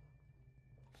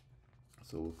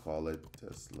 So we'll call it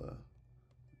Tesla.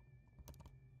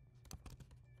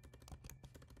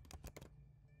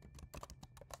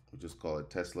 We'll just call it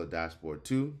Tesla Dashboard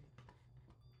 2.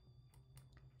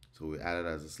 So we add it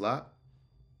as a slot.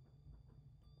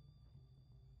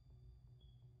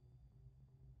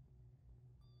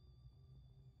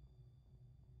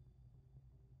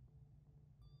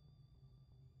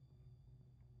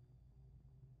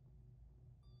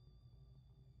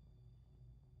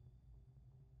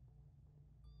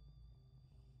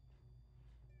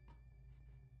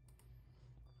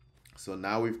 So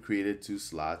now we've created 2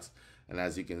 slots, and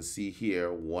as you can see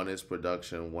here, one is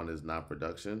production, one is not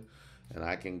production. And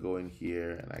I can go in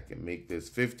here and I can make this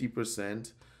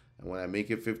 50%. And when I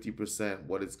make it 50%,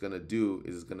 what it's gonna do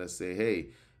is it's gonna say, hey,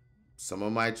 some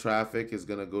of my traffic is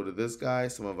gonna go to this guy,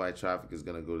 some of my traffic is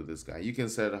gonna go to this guy. You can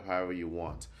set it up however you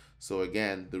want. So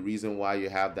again, the reason why you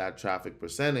have that traffic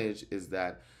percentage is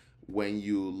that when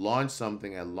you launch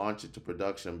something and launch it to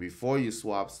production, before you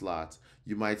swap slots,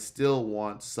 you might still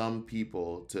want some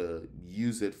people to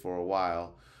use it for a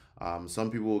while.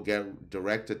 Some people will get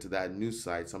directed to that new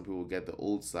site, some people will get the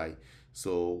old site.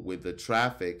 So with the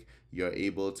traffic, you're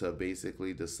able to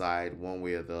basically decide one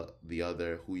way or the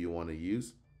other who you want to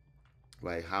use,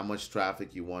 right? How much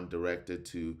traffic you want directed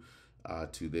to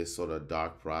this sort of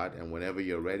dark prod. And whenever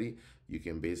you're ready, you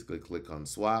can basically click on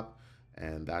swap,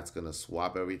 and that's going to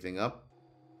swap everything up.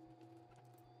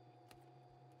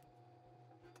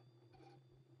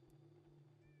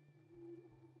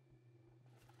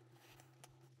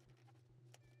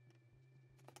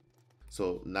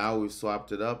 So now we've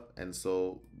swapped it up, and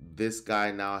so this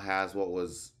guy now has what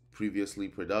was previously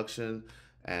production,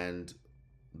 and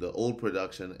the old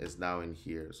production is now in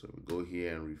here. So we go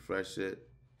here and refresh it.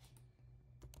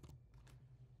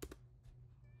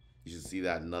 You should see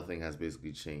that nothing has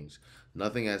basically changed.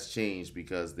 Nothing has changed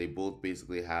because they both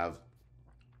basically have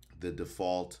the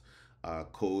default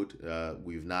code.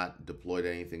 We've not deployed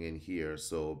anything in here,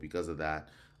 so because of that,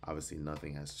 obviously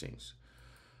nothing has changed.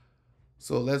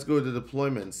 So let's go to the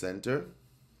deployment center.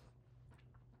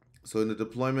 So in the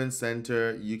deployment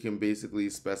center, you can basically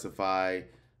specify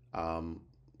the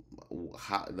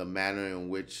manner in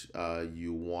which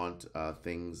you want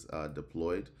things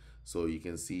deployed. So you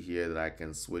can see here that I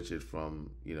can switch it from,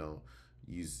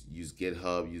 use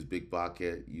GitHub, use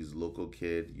Bitbucket, use local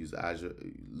kit, use Azure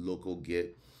local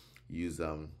Git, use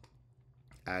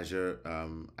Azure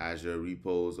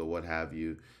repos or what have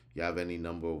you. You have any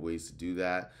number of ways to do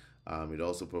that. It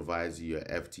also provides you your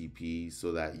FTP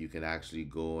so that you can actually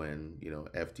go and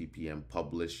FTP and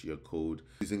publish your code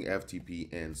using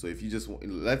FTP in. So if you just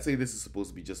let's say this is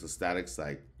supposed to be just a static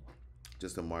site,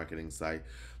 just a marketing site,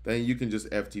 then you can just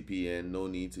FTP in. No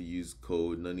need to use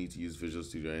code, no need to use Visual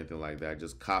Studio or anything like that.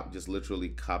 Just literally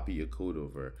copy your code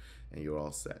over, and you're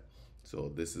all set.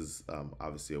 So this is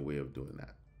obviously a way of doing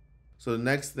that. So the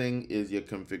next thing is your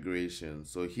configuration.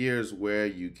 So here's where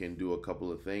you can do a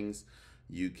couple of things.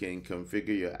 You can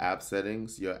configure your app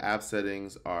settings. Your app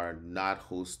settings are not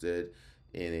hosted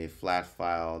in a flat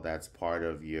file that's part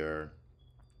of your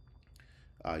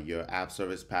app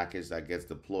service package that gets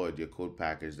deployed, your code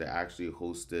package. They're actually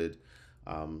hosted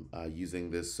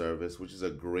using this service, which is a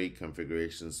great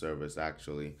configuration service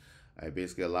actually. It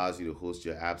basically allows you to host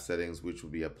your app settings, which will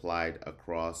be applied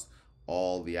across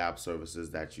all the app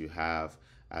services that you have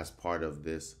as part of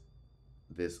this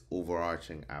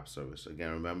overarching app service.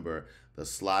 Again, remember, the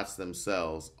slots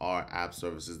themselves are app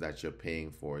services that you're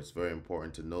paying for. It's very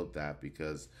important to note that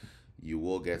because you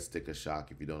will get sticker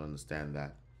shock if you don't understand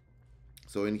that.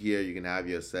 So in here, you can have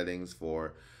your settings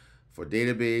for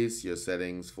database, your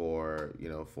settings for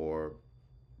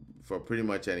pretty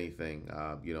much anything.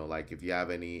 Like if you have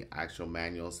any actual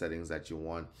manual settings that you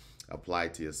want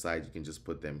applied to your site, you can just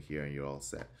put them here and you're all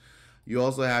set. You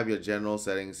also have your general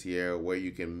settings here where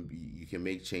you can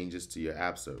make changes to your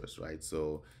app service, right?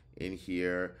 So in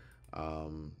here, I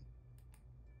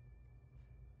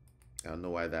don't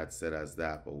know why that's set as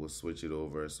that, but we'll switch it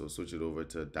over. So switch it over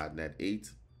to .NET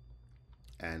 8.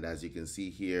 And as you can see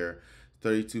here,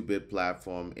 32-bit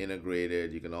platform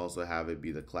integrated. You can also have it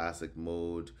be the classic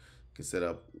mode. You can set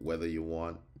up whether you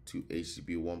want to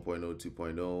HTTP 1.0,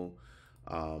 2.0.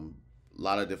 A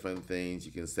lot of different things.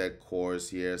 You can set cores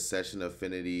here, session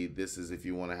affinity. This is if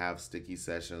you want to have sticky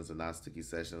sessions or not sticky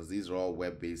sessions. These are all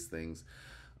web-based things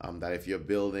that if you're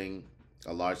building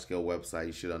a large-scale website,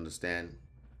 you should understand.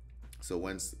 So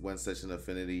when session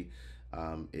affinity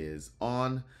is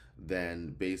on,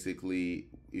 then basically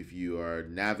if you are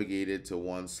navigated to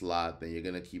one slot, then you're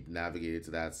gonna keep navigated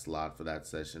to that slot for that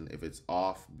session. If it's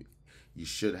off, you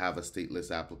should have a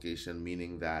stateless application,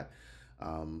 meaning that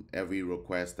every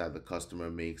request that the customer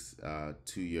makes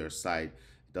to your site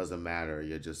doesn't matter.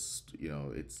 You're just,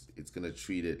 it's gonna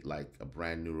treat it like a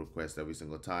brand new request every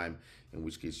single time, in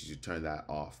which case you should turn that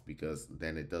off, because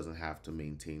then it doesn't have to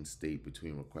maintain state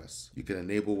between requests. You can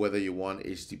enable whether you want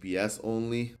HTTPS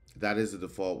only. That is the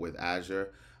default with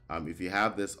Azure. If you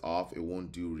have this off, it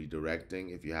won't do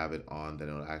redirecting. If you have it on, then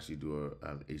it'll actually do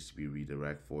an HTTP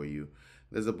redirect for you.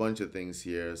 There's a bunch of things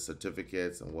here,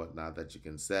 certificates and whatnot that you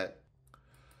can set.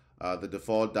 The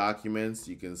default documents,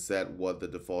 you can set what the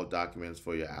default documents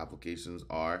for your applications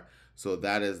are. So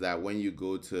that is that when you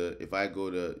go to, if I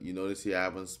go to, you notice here I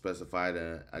haven't specified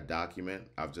a document.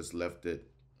 I've just left it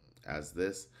as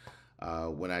this.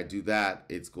 When I do that,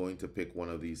 it's going to pick one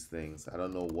of these things. I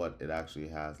don't know what it actually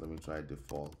has. Let me try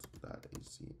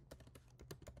default.hc.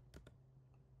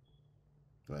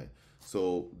 Right.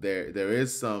 So there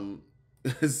is some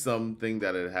something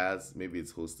that it has. Maybe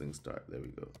it's hosting start. There we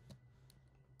go.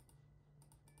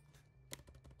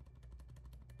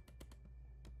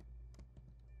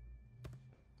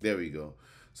 There we go.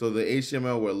 So the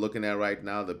HTML we're looking at right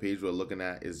now, the page we're looking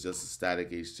at is just a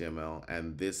static HTML,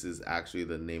 and this is actually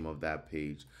the name of that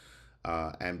page.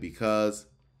 And because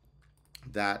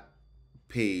that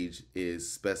page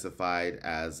is specified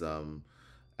as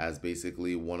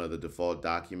basically one of the default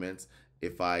documents,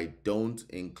 if I don't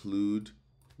include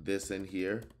this in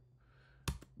here,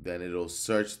 then it'll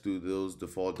search through those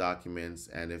default documents,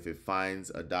 and if it finds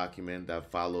a document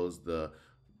that follows the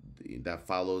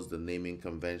naming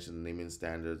convention, naming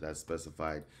standards that's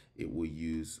specified, it will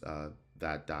use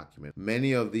that document.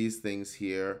 Many of these things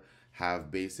here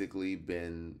have basically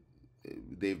been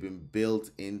built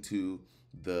into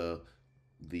the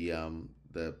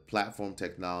platform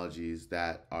technologies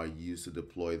that are used to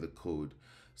deploy the code.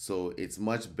 So it's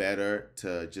much better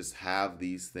to just have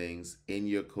these things in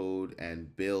your code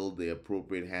and build the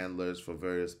appropriate handlers for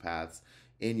various paths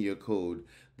in your code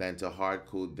than to hard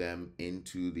code them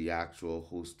into the actual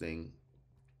hosting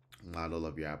model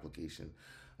of your application.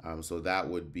 So that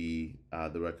would be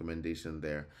the recommendation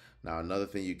there. Now, another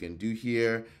thing you can do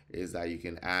here is that you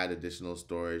can add additional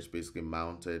storage, basically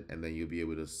mount it, and then you'll be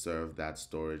able to serve that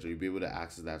storage, or you'll be able to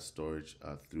access that storage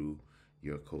through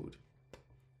your code.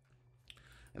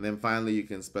 And then finally, you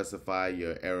can specify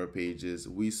your error pages.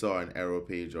 We saw an error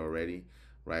page already,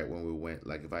 right? When we went,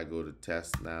 like if I go to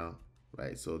test now,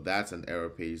 right? So that's an error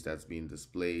page that's being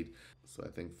displayed. So I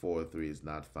think 403 is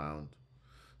not found.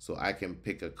 So I can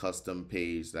pick a custom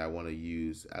page that I want to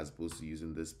use as opposed to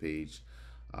using this page.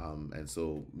 And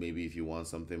so maybe if you want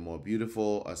something more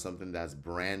beautiful or something that's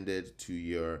branded to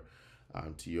your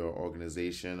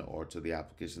organization or to the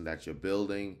application that you're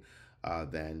building,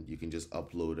 then you can just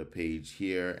upload a page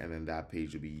here, and then that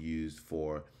page will be used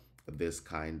for this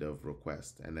kind of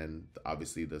request. And then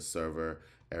obviously the server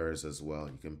errors as well.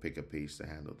 You can pick a page to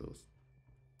handle those.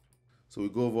 So we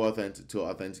go over to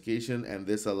authentication, and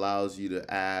this allows you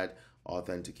to add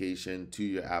authentication to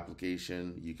your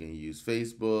application. You can use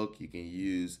Facebook, you can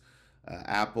use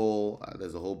Apple.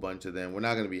 There's a whole bunch of them. We're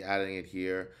not going to be adding it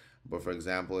here, but for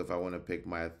example, if I want to pick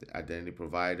my identity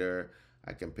provider,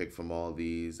 I can pick from all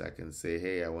these. I can say,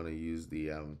 hey, I want to use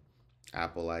the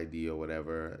Apple ID or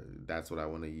whatever. That's what I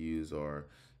want to use. Or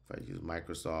if I use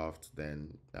Microsoft,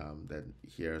 then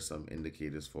here are some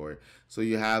indicators for it. So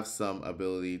you have some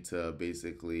ability to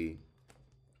basically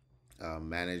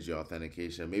manage your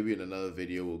authentication. Maybe in another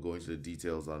video we'll go into the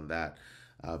details on that,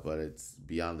 but it's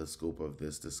beyond the scope of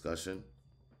this discussion.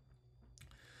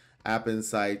 App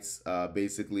Insights,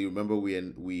 basically, remember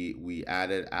we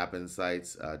added App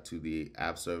Insights to the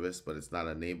app service, but it's not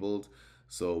enabled.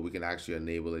 So we can actually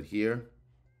enable it here.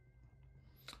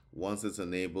 Once it's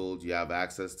enabled, you have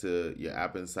access to your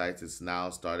App Insights. It's now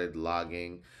started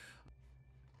logging.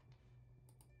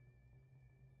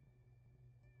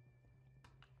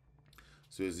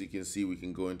 So as you can see, we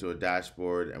can go into a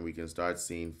dashboard and we can start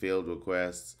seeing failed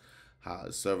requests,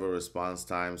 server response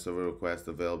time, server request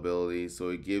availability. So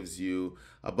it gives you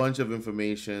a bunch of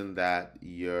information that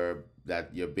you're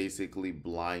basically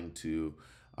blind to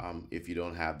if you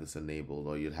don't have this enabled,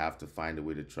 or you'd have to find a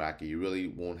way to track it. You really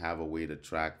won't have a way to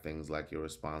track things like your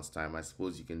response time. I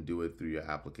suppose you can do it through your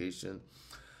application,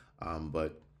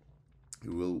 but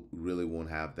you really won't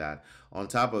have that. On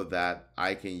top of that,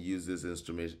 I can use this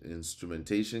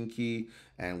instrumentation key,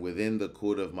 and within the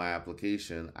code of my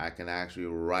application, I can actually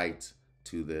write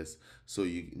to this. So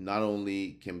you not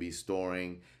only can be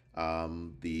storing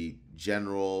the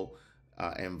general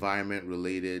environment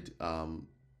related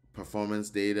performance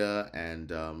data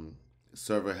and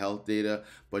server health data,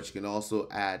 but you can also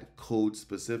add code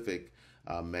specific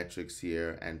metrics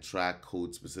here and track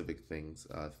code specific things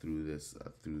through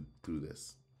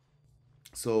this.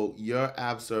 So your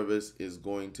app service is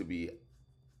going to be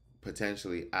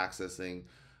potentially accessing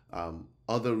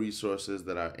other resources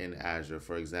that are in Azure.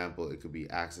 For example, it could be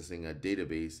accessing a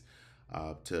database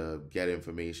to get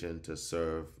information to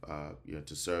serve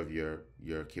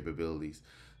your capabilities.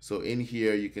 So in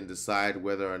here, you can decide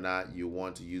whether or not you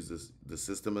want to use the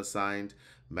system assigned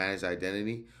managed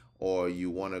identity, or you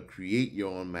want to create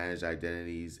your own managed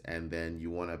identities, and then you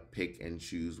want to pick and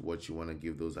choose what you want to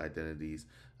give those identities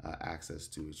access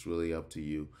to. It's really up to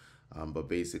you. But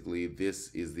basically, this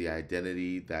is the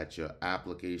identity that your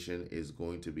application is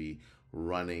going to be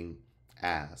running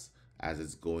as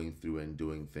it's going through and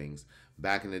doing things.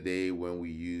 Back in the day when we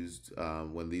used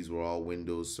when these were all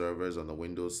Windows servers on the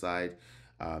Windows side,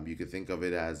 you could think of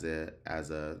it as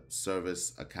a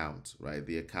service account, right?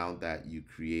 The account that you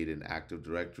create in Active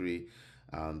Directory,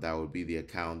 that would be the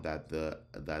account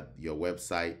that your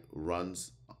website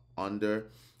runs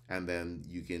under. And then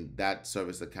that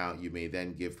service account, you may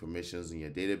then give permissions in your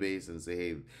database and say,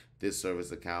 hey, this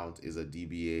service account is a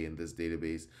DBA in this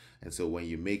database. And so when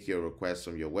you make your request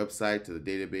from your website to the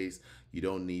database, you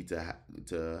don't need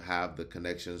to have the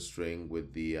connection string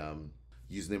with the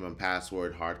username and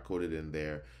password hard coded in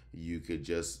there. You could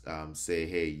just say,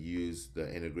 hey, use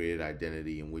the integrated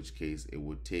identity, in which case it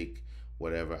would take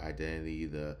whatever identity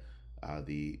the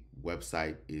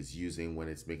website is using when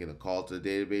it's making a call to the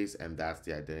database, and that's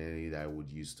the identity that I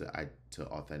would use to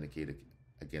authenticate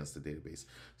against the database.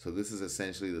 So this is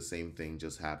essentially the same thing,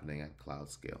 just happening at cloud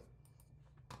scale.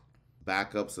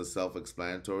 Backups are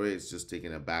self-explanatory. It's just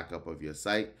taking a backup of your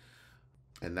site.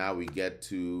 And now we get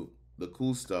to the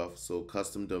cool stuff. So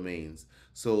custom domains.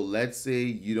 So let's say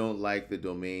you don't like the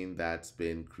domain that's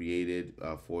been created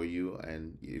for you,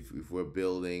 and if we're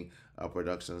building a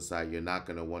production site, you're not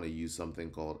going to want to use something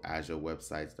called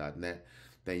azurewebsites.net.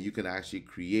 Then you can actually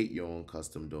create your own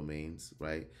custom domains,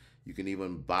 right? You can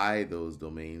even buy those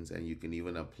domains, and you can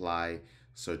even apply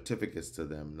certificates to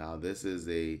them. Now this is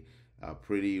a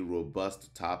pretty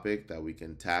robust topic that we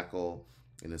can tackle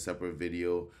in a separate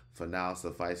video. For now,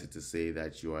 suffice it to say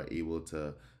that you are able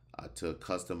to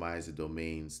customize the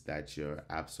domains that your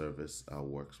app service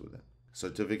works within.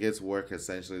 Certificates work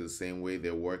essentially the same way.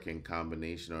 They work in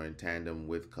combination or in tandem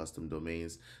with custom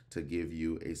domains to give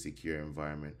you a secure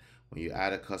environment. When you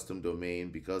add a custom domain,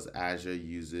 because Azure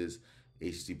uses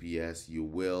HTTPS, you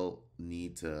will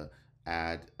need to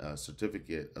add a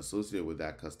certificate associated with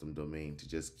that custom domain to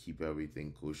just keep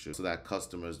everything kosher, so that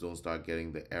customers don't start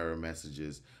getting the error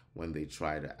messages when they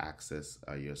try to access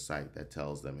your site that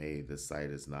tells them, hey, this site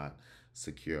is not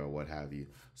secure or what have you.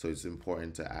 So it's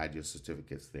important to add your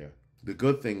certificates there. The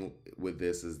good thing with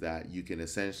this is that you can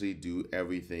essentially do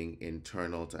everything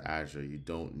internal to Azure. You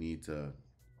don't need to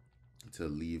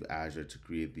leave Azure to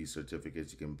create these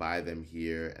certificates. You can buy them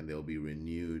here and they'll be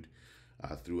renewed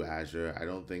through Azure. I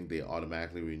don't think they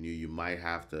automatically renew. You might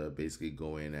have to basically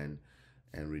go in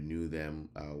and renew them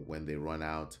when they run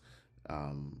out.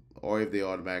 Or if they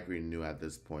automatically renew at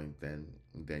this point,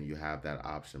 then you have that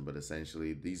option. But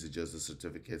essentially, these are just the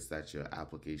certificates that your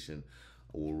application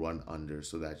will run under,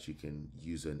 so that you can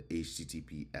use an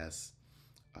HTTPS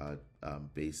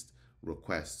based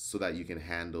request, so that you can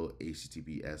handle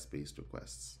HTTPS based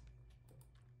requests.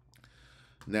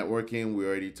 Networking, we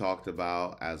already talked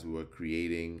about as we were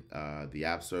creating the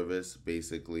app service.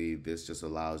 Basically, this just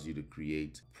allows you to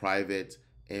create private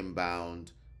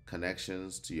inbound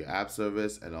connections to your app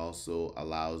service, and also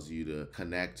allows you to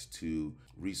connect to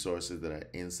resources that are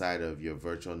inside of your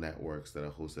virtual networks that are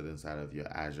hosted inside of your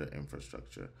Azure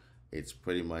infrastructure. It's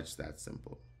pretty much that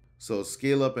simple. So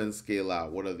scale up and scale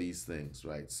out, what are these things,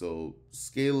 right? So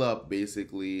scale up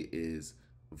basically is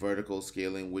vertical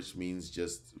scaling, which means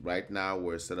just right now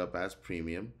we're set up as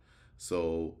premium.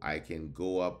 So I can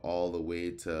go up all the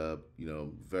way to,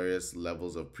 various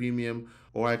levels of premium,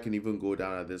 or I can even go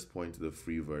down at this point to the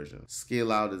free version.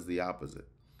 Scale out is the opposite.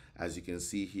 As you can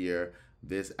see here,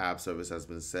 this app service has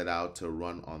been set out to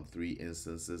run on 3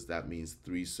 instances. That means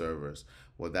 3 servers.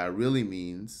 What that really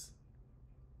means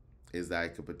is that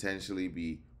it could potentially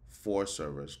be 4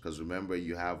 servers, because remember,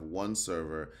 you have 1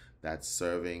 server that's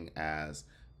serving as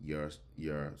your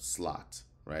slot,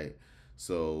 right?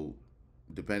 So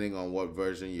depending on what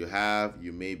version you have,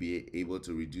 you may be able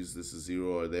to reduce this to 0,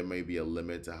 or there may be a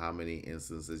limit to how many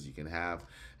instances you can have.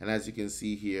 And as you can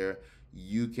see here,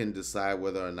 you can decide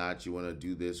whether or not you want to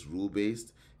do this rule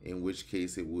based, in which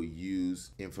case it will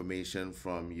use information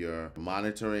from your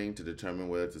monitoring to determine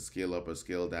whether to scale up or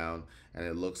scale down. And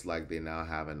it looks like they now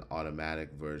have an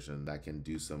automatic version that can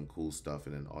do some cool stuff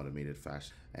in an automated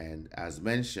fashion. And as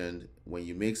mentioned, when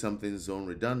you make something zone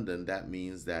redundant, that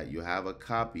means that you have a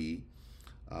copy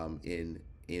in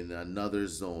another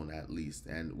zone at least.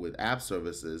 And with app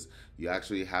services, you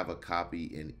actually have a copy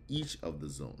in each of the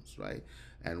zones, right?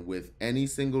 And with any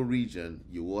single region,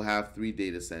 you will have 3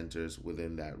 data centers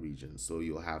within that region. So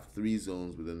you'll have 3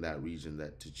 zones within that region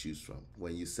that to choose from.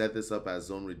 When you set this up as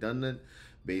zone redundant,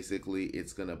 basically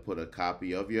it's going to put a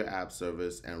copy of your app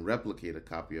service and replicate a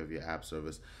copy of your app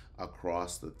service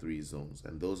across the 3 zones.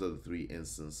 And those are the 3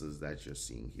 instances that you're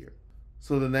seeing here.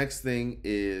 So the next thing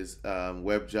is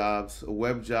web jobs.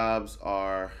 Web jobs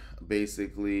are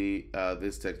basically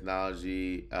this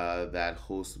technology that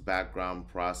hosts background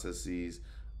processes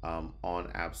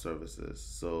on app services.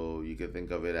 So you can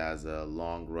think of it as a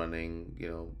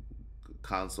long-running,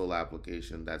 console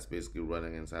application that's basically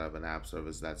running inside of an app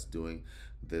service that's doing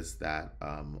this, that,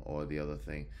 or the other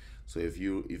thing. So if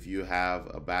you have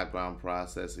a background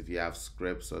process, if you have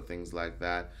scripts or things like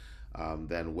that,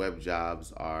 then web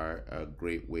jobs are a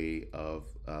great way of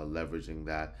leveraging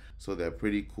that. So they're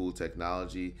pretty cool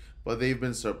technology, but they've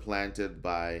been supplanted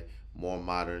by more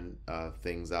modern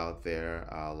things out there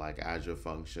like Azure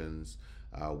functions,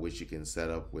 which you can set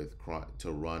up with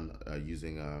to run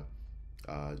using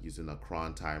a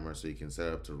cron timer. So you can set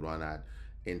it up to run at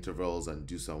intervals and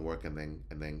do some work and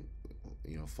then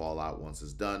fall out once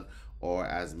it's done. Or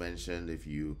as mentioned, if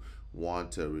you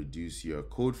want to reduce your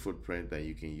code footprint, then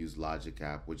you can use Logic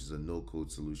App, which is a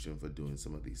no-code solution for doing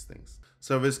some of these things.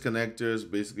 Service connectors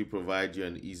basically provide you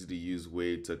an easy-to-use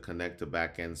way to connect to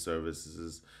backend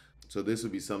services. So this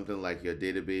would be something like your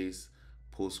database,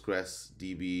 Postgres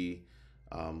DB,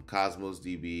 Cosmos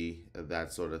DB,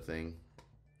 that sort of thing.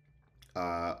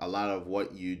 A lot of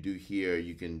what you do here,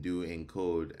 you can do in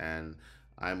code, and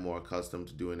I'm more accustomed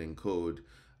to doing in code.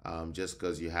 Just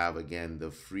because you have, again, the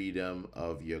freedom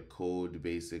of your code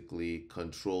basically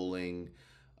controlling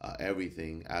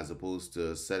everything, as opposed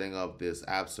to setting up this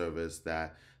app service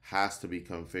that has to be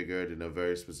configured in a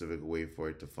very specific way for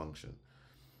it to function.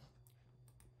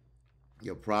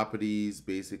 Your properties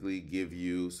basically give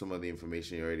you some of the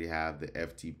information you already have, the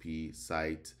FTP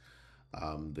site,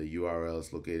 the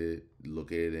URLs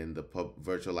located in the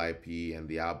virtual IP and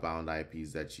the outbound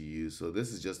IPs that you use. So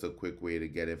this is just a quick way to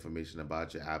get information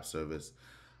about your app service,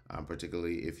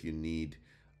 particularly if you need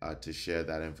to share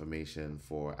that information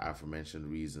for aforementioned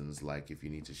reasons, like if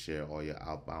you need to share all your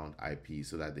outbound IPs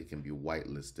so that they can be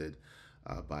whitelisted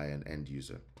by an end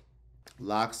user.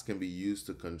 Locks can be used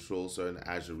to control certain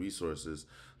Azure resources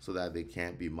so that they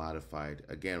can't be modified.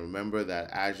 Again, remember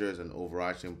that Azure is an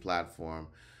overarching platform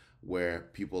where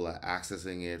people are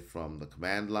accessing it from the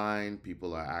command line,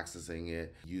 people are accessing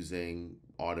it using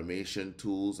automation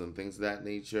tools and things of that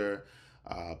nature.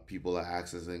 People are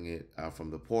accessing it from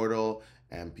the portal,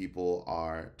 and people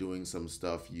are doing some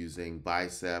stuff using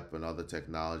Bicep and other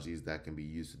technologies that can be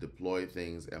used to deploy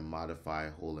things and modify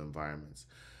whole environments.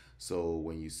 So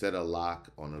when you set a lock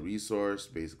on a resource,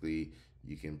 basically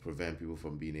you can prevent people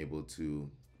from being able to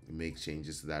make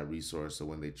changes to that resource. So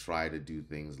when they try to do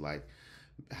things like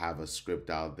have a script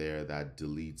out there that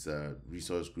deletes a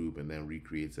resource group and then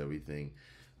recreates everything,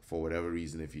 for whatever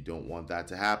reason, if you don't want that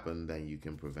to happen, then you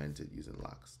can prevent it using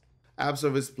locks. App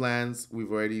service plans,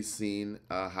 we've already seen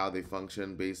how they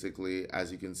function. Basically,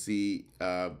 as you can see,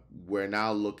 we're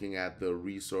now looking at the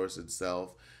resource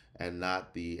itself and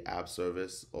not the app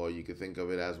service, or you can think of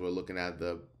it as we're looking at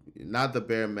not the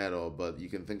bare metal, but you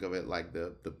can think of it like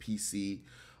the PC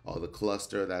or the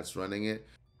cluster that's running it.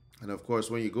 And of course,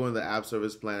 when you go in the app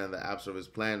service plan and the app service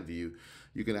plan view,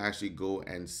 you can actually go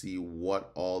and see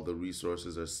what all the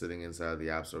resources are sitting inside of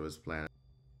the app service plan.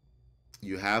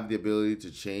 You have the ability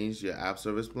to change your app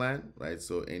service plan, right?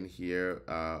 So in here,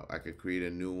 I could create a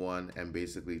new one and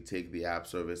basically take the app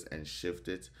service and shift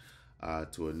it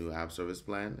to a new app service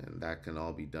plan. And that can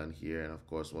all be done here. And of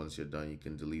course, once you're done, you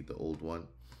can delete the old one.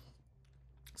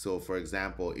 So for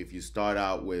example, if you start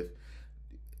out with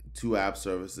 2 app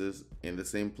services in the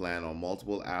same plan or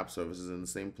multiple app services in the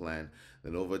same plan,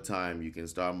 then over time you can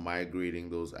start migrating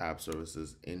those app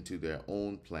services into their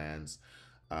own plans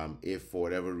if for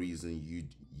whatever reason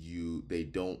they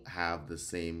don't have the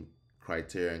same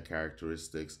criteria and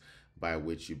characteristics by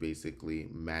which you basically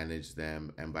manage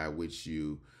them and by which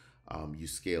you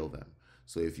scale them.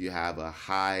 So if you have a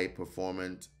high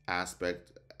performance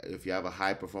aspect if you have a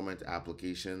high performance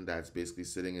application that's basically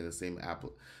sitting in the same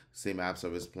app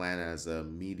service plan as a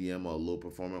medium or low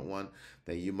performant one,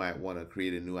 then you might want to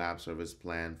create a new app service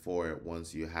plan for it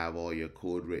once you have all your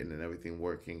code written and everything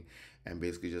working, and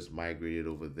basically just migrate it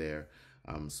over there,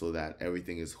 so that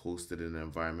everything is hosted in an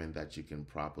environment that you can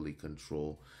properly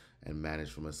control and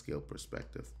manage from a scale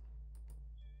perspective.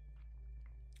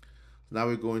 Now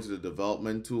we go into the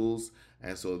development tools,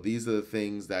 and so these are the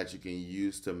things that you can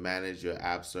use to manage your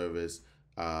app service,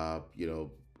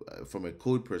 from a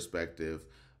code perspective,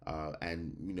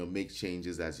 and make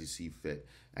changes as you see fit.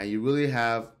 And you really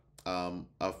have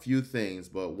a few things,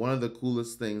 but one of the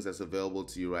coolest things that's available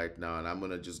to you right now, and I'm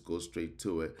gonna just go straight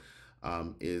to it,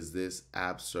 is this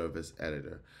app service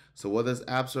editor. So what this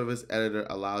app service editor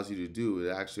allows you to do,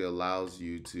 it actually allows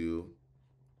you to,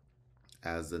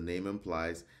 as the name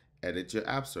implies, edit your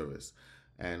app service.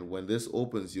 And when this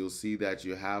opens, you'll see that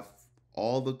you have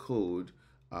all the code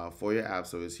for your app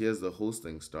service. Here's the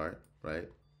hosting start, right?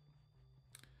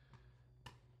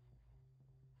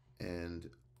 And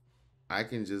I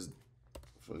can just,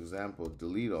 for example,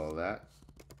 delete all that.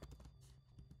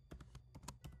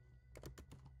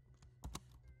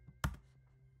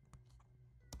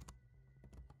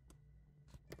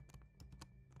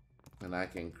 And I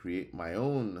can create my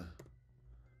own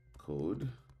code.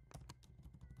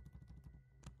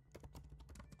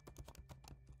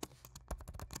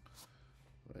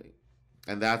 Right.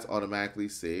 And that's automatically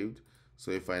saved.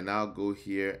 So if I now go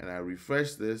here and I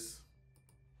refresh this,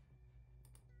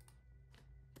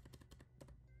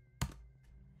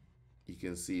 you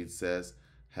can see it says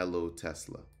hello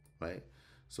Tesla, right?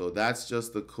 So that's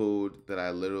just the code that I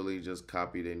literally just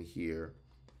copied in here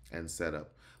and set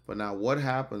up. But now what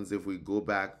happens if we go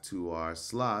back to our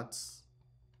slots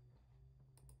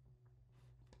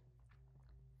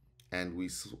and we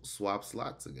swap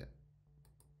slots again?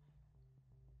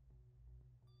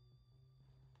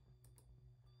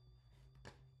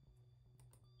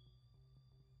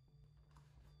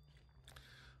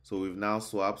 So we've now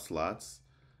swapped slots.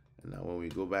 And now when we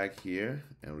go back here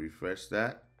and refresh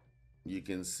that, you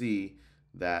can see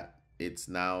that it's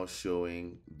now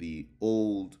showing the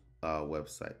old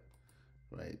website,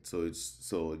 right?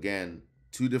 So again,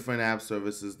 two different app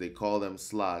services, they call them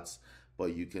slots,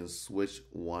 but you can switch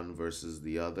one versus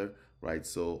the other, right?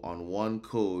 So on one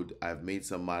code, I've made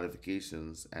some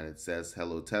modifications and it says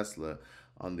hello Tesla.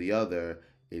 On the other,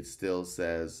 it still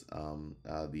says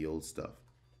the old stuff.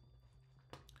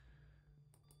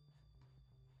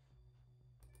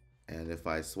 And if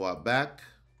I swap back,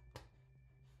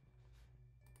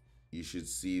 you should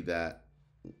see that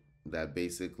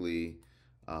basically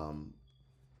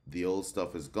the old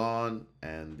stuff is gone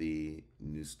and the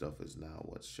new stuff is now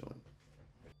what's showing.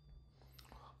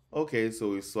 Okay,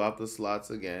 so we swapped the slots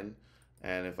again.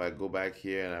 And if I go back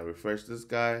here and I refresh this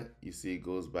guy, you see it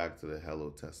goes back to the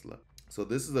hello Tesla. So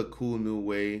this is a cool new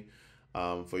way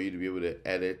for you to be able to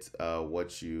edit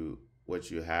what you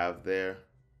have there.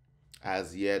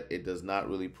 As yet, it does not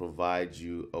really provide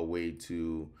you a way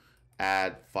to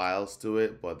add files to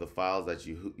it, but the files that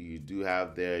you do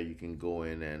have there, you can go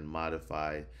in and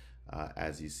modify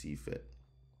as you see fit.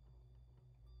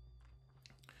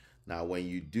 Now, when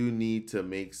you do need to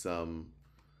make some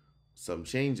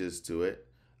changes to it,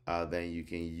 then you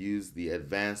can use the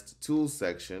advanced tools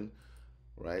section,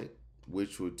 right,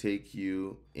 which will take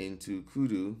you into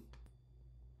Kudu.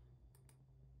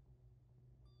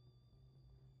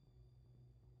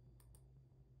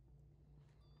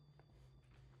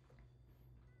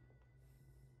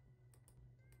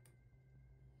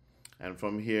 And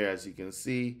from here, as you can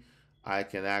see, I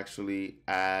can actually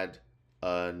add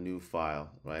a new file,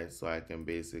 right? So I can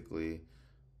basically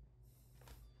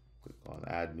click on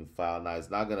add new file. Now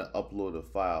it's not going to upload a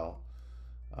file,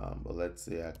 but let's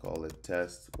say I call it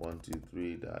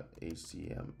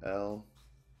test123.html.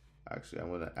 Actually, I'm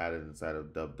going to add it inside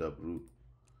of root.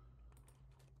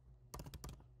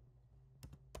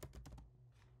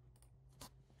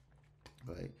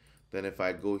 Right. Then if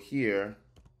I go here,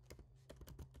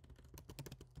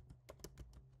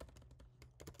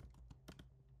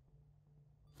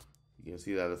 you can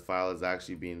see that the file is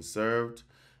actually being served.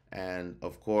 And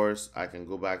of course, I can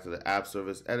go back to the app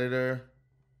service editor.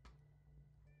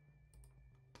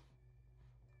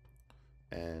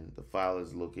 And the file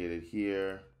is located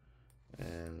here.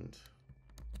 And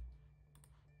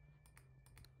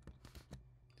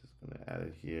just going to add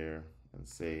it here and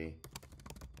say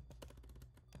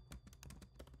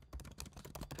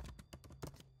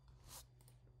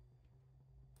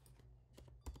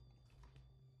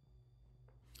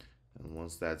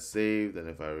once that's saved, and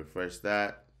if I refresh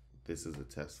that, this is a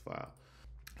test file.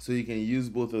 So you can use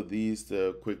both of these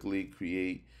to quickly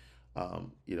create,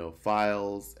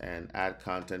 files and add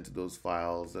content to those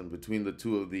files. And between the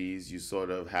two of these, you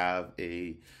sort of have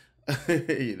a,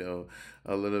 you know,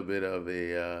 a little bit of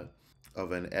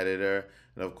an editor.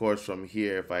 And of course, from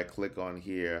here, if I click on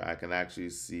here, I can actually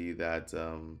see that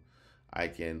I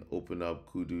can open up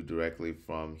Kudu directly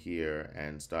from here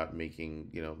and start making,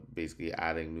 basically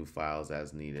adding new files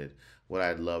as needed. What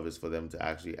I'd love is for them to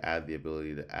actually add the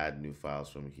ability to add new files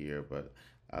from here, but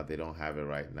they don't have it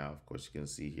right now. Of course, you can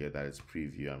see here that it's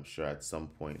preview. I'm sure at some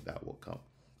point that will come.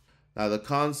 Now the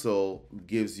console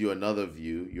gives you another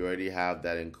view. You already have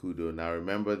that in Kudu. Now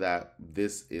remember that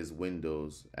this is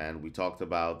Windows, and we talked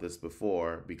about this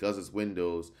before. Because it's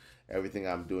Windows, everything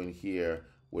I'm doing here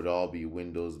would all be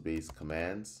Windows-based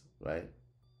commands, right?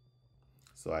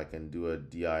 So I can do a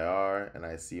dir and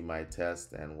I see my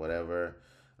test and whatever.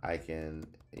 I can,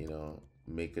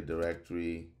 make a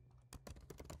directory,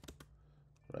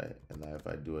 right? And now if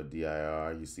I do a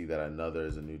dir, you see that another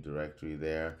is a new directory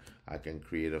there. I can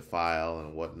create a file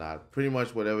and whatnot. Pretty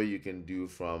much whatever you can do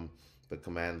from the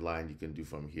command line, you can do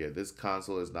from here. This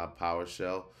console is not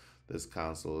PowerShell. This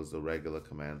console is a regular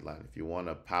command line. If you want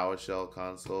a PowerShell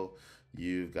console,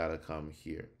 you've got to come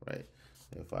here, right?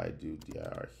 If I do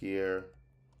dir here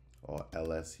or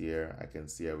ls here, I can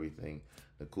see everything.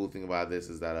 The cool thing about this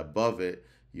is that above it,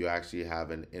 you actually have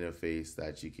an interface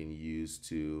that you can use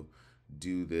to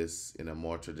do this in a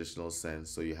more traditional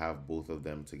sense. So you have both of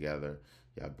them together.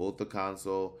 You have both the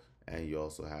console and you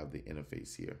also have the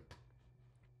interface here.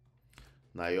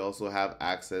 Now you also have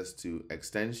access to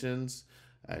extensions,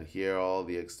 and here are all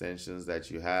the extensions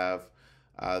that you have.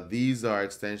 These are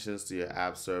extensions to your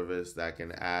app service that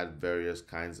can add various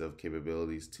kinds of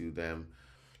capabilities to them.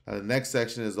 The next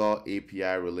section is all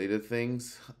API related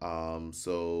things.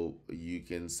 So you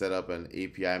can set up an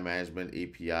API management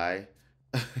API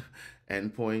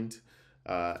endpoint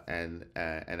and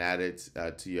add it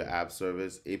to your app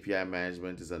service. API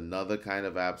management is another kind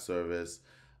of app service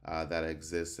that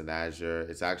exists in Azure.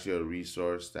 It's actually a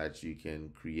resource that you can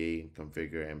create,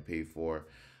 configure, and pay for.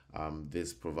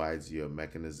 This provides you a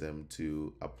mechanism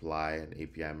to apply an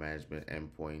API management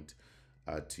endpoint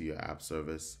to your app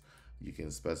service. You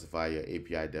can specify your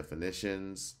API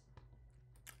definitions,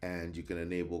 and you can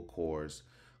enable cores.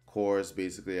 Cores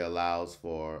basically allows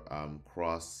for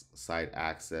cross-site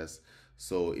access.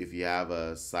 So if you have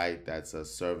a site that's a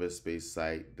service-based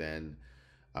site, then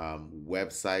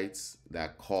websites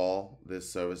that call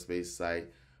this service-based site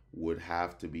would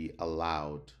have to be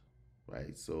allowed,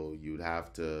 right? So you'd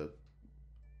have to,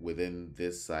 within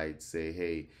this site, say,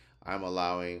 hey, I'm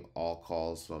allowing all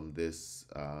calls from this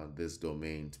this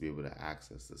domain to be able to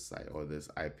access this site, or this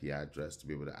IP address to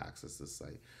be able to access this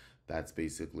site. That's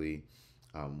basically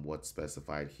what's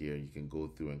specified here. You can go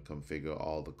through and configure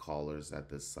all the callers that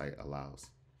this site allows.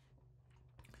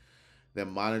 Then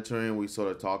monitoring, we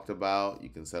sort of talked about. You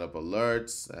can set up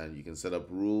alerts and you can set up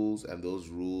rules, and those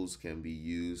rules can be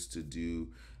used to do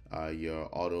your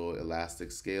auto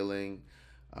elastic scaling.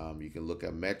 You can look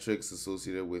at metrics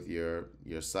associated with your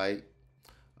site.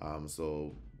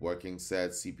 So working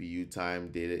sets, CPU time,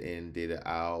 data in, data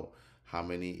out, how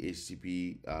many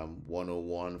HTTP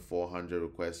 101, 400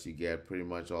 requests you get, pretty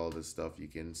much all this stuff you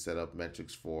can set up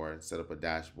metrics for and set up a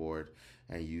dashboard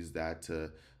and use that to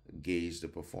gauge the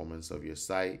performance of your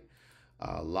site.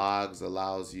 Logs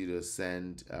allows you to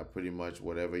send pretty much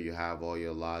whatever you have, all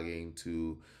your logging,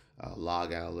 to log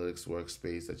analytics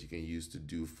workspace that you can use to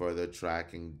do further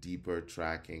tracking, deeper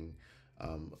tracking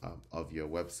of your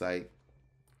website.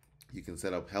 You can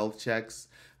set up health checks.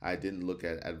 I didn't look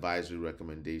at advisory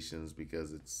recommendations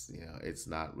because it's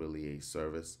not really a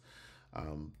service,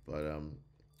 but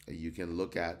you can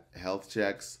look at health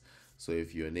checks. So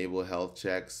if you enable health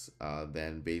checks,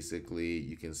 then basically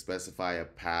you can specify a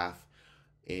path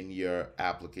in your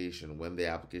application when the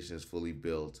application is fully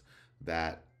built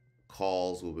that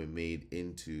calls will be made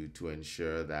into to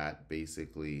ensure that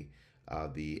basically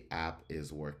the app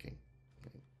is working.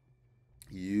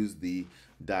 Use the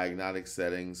diagnostic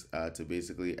settings to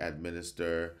basically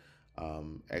administer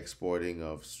exporting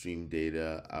of stream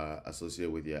data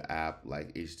associated with your app,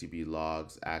 like HTTP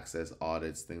logs, access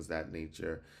audits, things of that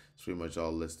nature. It's pretty much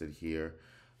all listed here.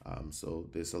 So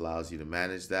this allows you to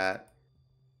manage that.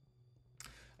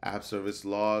 App service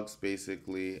logs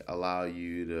basically allow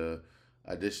you to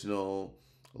additional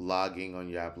logging on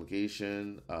your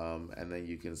application, and then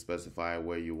you can specify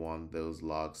where you want those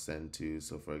logs sent to.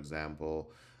 So for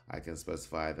example, I can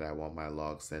specify that I want my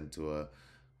logs sent to a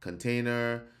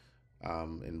container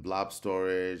in blob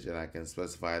storage, and I can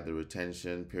specify the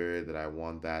retention period that I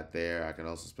want that there. I can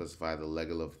also specify the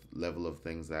level of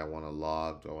things that I want to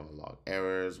log. Do I want to log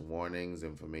errors, warnings,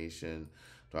 information?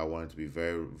 Do I want it to be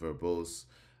very verbose?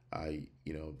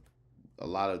 You know, a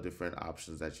lot of different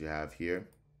options that you have here.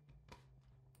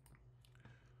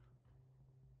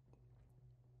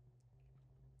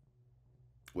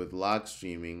 With log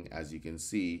streaming, as you can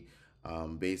see,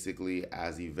 basically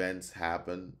as events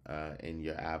happen in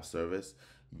your app service,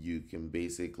 you can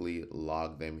basically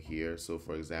log them here. So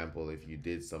for example, if you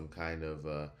did some kind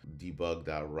of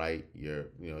debug.write,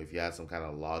 if you had some kind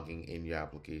of logging in your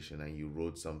application and you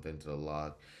wrote something to the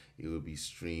log, it would be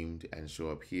streamed and show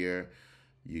up here.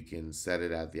 You can set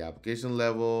it at the application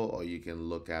level, or you can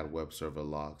look at web server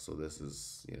logs. So this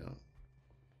is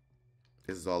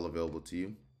all available to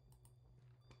you.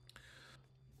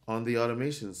 On the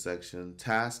automation section,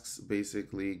 tasks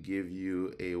basically give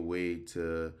you a way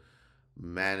to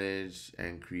manage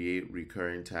and create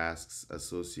recurring tasks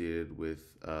associated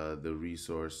with the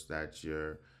resource that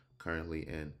you're currently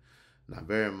in. Now,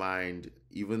 bear in mind,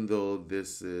 even though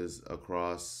this is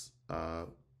across,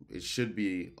 it should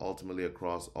be ultimately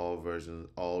across all versions,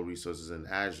 all resources in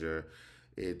Azure.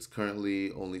 It's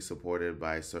currently only supported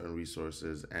by certain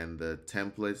resources, and the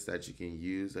templates that you can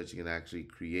use, that you can actually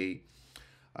create,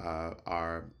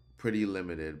 are pretty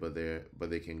limited, but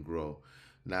they can grow.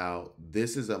 Now,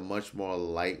 this is a much more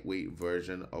lightweight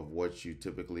version of what you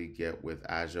typically get with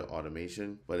Azure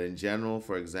Automation. But in general,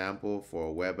 for example, for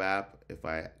a web app, if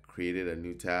I created a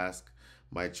new task,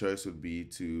 my choice would be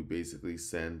to basically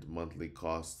send monthly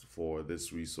costs for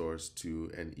this resource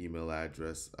to an email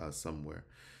address somewhere.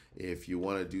 If you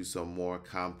want to do some more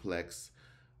complex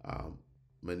um,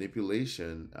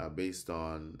 manipulation based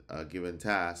on a given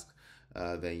task,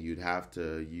 then you'd have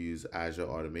to use Azure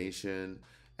Automation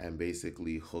and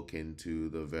basically hook into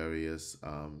the various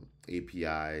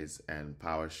APIs and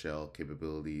PowerShell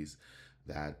capabilities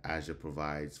that Azure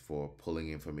provides for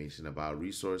pulling information about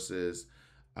resources,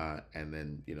 and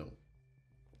then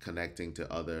connecting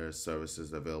to other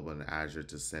services available in Azure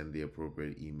to send the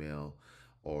appropriate email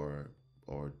or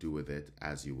do with it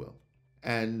as you will.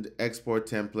 And export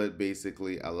template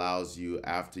basically allows you,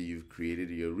 after you've created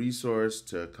your resource,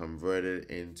 to convert it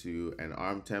into an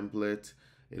ARM template.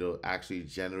 It'll actually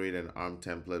generate an ARM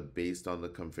template based on the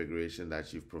configuration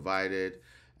that you've provided,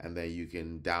 and then you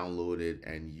can download it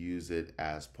and use it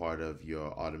as part of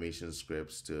your automation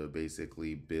scripts to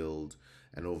basically build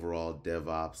an overall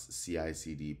DevOps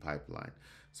CI/CD pipeline.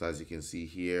 So as you can see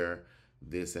here,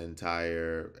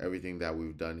 everything that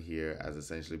we've done here has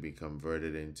essentially been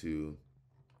converted into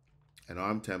an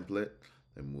ARM template.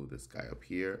 Let me move this guy up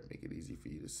here, make it easy for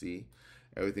you to see.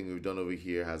 Everything we've done over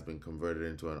here has been converted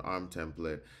into an ARM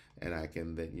template, and I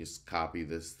can then just copy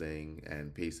this thing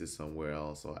and paste it somewhere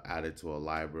else, or add it to a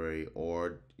library,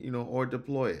 or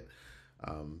deploy it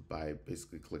by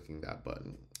basically clicking that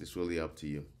button. It's really up to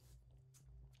you.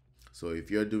 So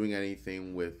if you're doing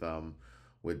anything with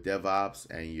DevOps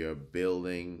and you're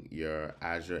building your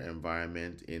Azure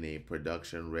environment in a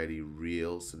production-ready,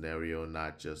 real scenario,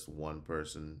 not just one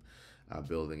person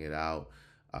building it out,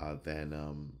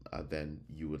 then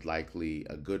you would likely,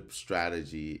 a good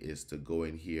strategy is to go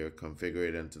in here, configure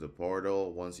it into the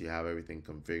portal. Once you have everything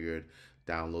configured,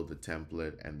 download the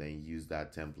template, and then use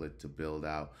that template to build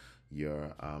out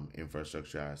your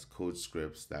infrastructure as code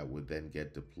scripts that would then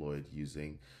get deployed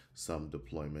using some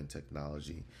deployment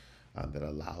technology that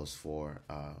allows for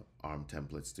ARM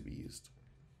templates to be used.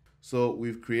 So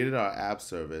we've created our app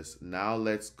service. Now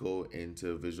let's go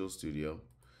into Visual Studio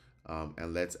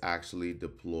and let's actually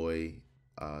deploy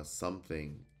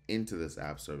something into this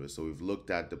app service. So we've looked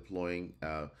at deploying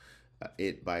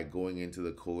it by going into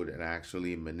the code and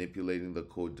actually manipulating the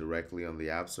code directly on the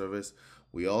app service.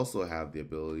 We also have the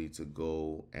ability to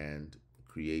go and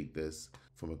create this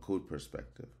from a code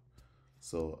perspective.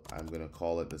 So I'm going to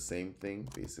call it the same thing,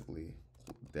 basically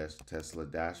Tesla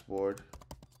dashboard.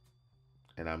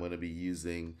 And I'm going to be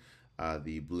using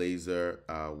the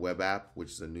Blazor web app, which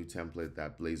is a new template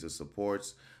that Blazor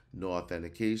supports. No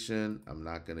authentication. I'm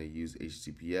not going to use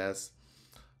HTTPS.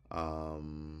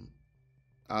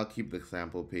 I'll keep the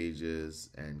sample pages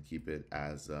and keep it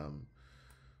as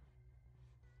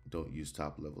don't use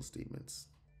top level statements.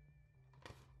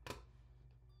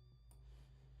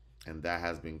 And that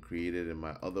has been created in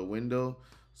my other window.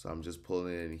 So I'm just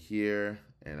pulling it in here,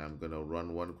 and I'm going to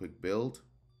run one quick build.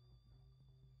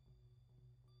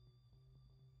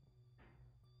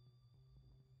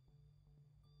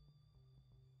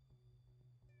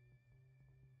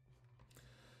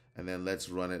 And then let's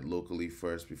run it locally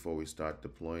first before we start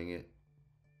deploying it.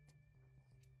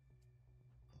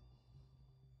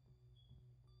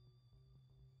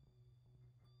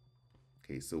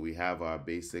 So we have our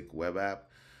basic web app.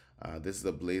 This is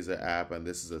a Blazor app, and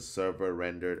this is a server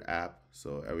rendered app.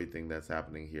 So everything that's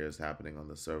happening here is happening on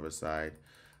the server side.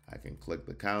 I can click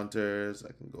the counters,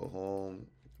 I can go home,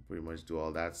 pretty much do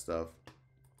all that stuff.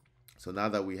 So now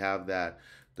that we have that,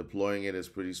 deploying it is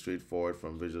pretty straightforward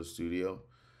from Visual Studio.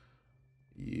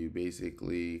 You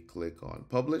basically click on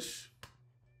publish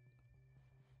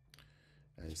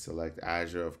and select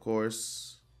Azure, of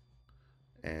course.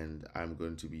 And I'm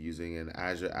going to be using an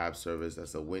Azure app service.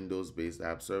 That's a Windows-based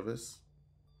app service.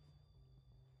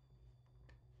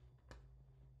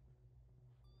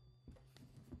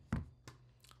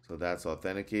 So that's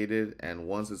authenticated, and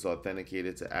once it's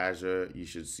authenticated to Azure, you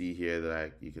should see here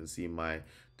that you can see my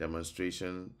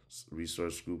demonstration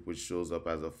resource group, which shows up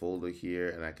as a folder here,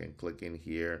 and I can click in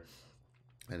here,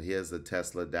 and here's the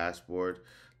Tesla dashboard.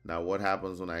 Now what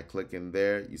happens when I click in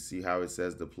there, you see how it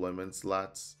says deployment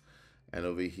slots, and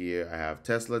over here I have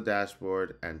Tesla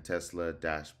dashboard and Tesla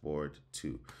dashboard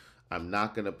 2. I'm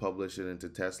not going to publish it into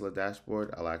Tesla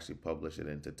dashboard. I'll actually publish it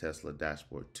into Tesla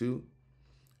dashboard 2.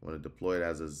 I want to deploy it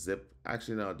as a zip.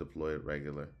 Actually, no, I'll deploy it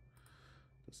regular.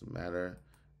 Doesn't matter.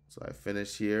 So I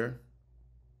finish here.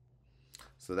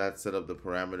 So that set up the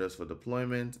parameters for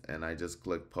deployment, and I just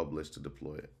click publish to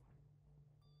deploy it.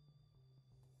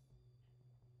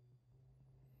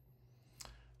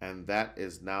 And that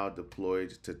is now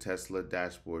deployed to Tesla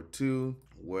dashboard 2,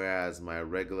 whereas my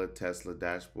regular Tesla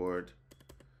dashboard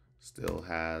still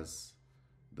has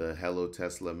the Hello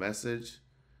Tesla message.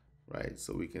 Right,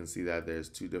 so we can see that there's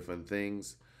two different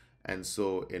things. And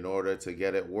so in order to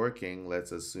get it working,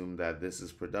 let's assume that this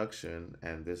is production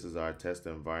and this is our test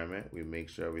environment. We make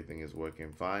sure everything is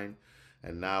working fine.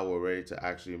 And now we're ready to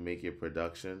actually make it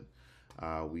production.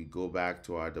 We go back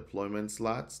to our deployment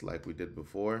slots like we did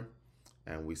before,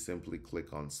 and we simply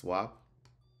click on swap.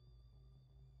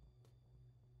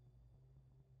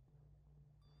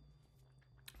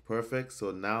 Perfect,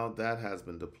 so now that has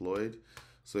been deployed.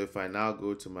 So if I now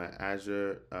go to my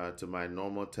Azure, to my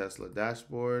normal Tesla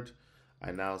dashboard,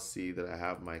 I now see that I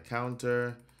have my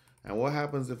counter. And what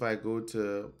happens if I go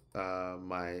to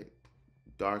my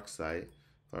dark site,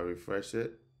 if I refresh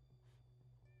it?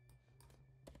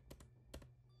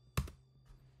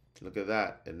 Look at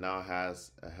that, it now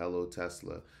has a Hello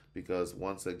Tesla, because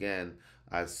once again,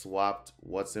 I've swapped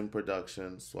what's in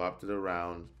production, swapped it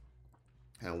around,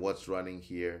 and what's running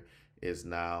here is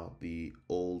now the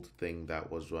old thing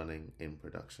that was running in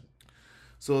production.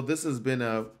 So this has been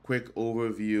a quick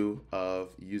overview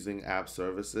of using app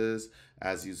services.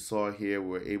 As you saw here, we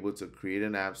were able to create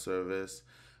an app service.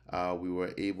 We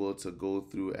were able to go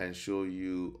through and show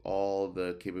you all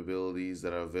the capabilities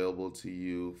that are available to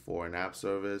you for an app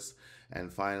service.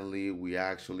 And finally, we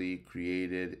actually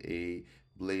created a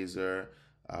Blazor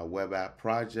web app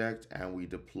project, and we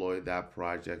deployed that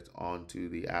project onto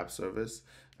the app service.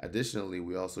 Additionally,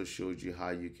 we also showed you how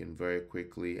you can very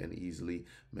quickly and easily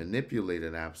manipulate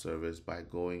an app service by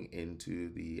going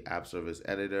into the app service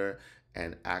editor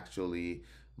and actually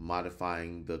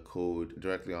modifying the code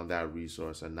directly on that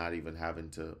resource and not even having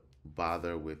to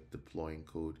bother with deploying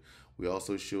code. We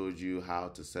also showed you how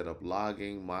to set up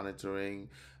logging, monitoring,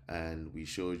 and we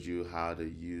showed you how to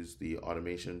use the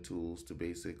automation tools to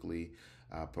basically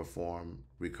perform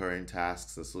recurring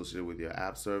tasks associated with your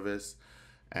app service.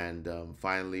 And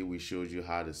finally, we showed you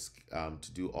how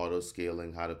to do auto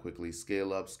scaling, how to quickly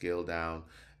scale up, scale down,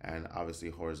 and obviously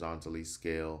horizontally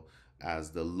scale as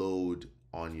the load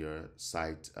on your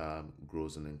site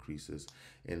grows and increases.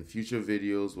 In future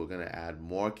videos, we're going to add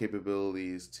more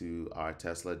capabilities to our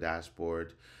Tesla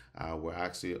dashboard. We're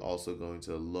actually also going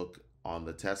to look on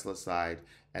the Tesla side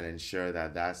and ensure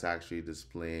that that's actually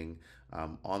displaying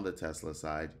on the Tesla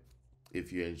side.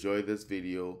 If you enjoyed this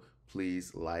video,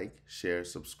 please like, share,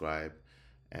 subscribe,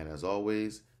 and as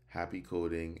always, happy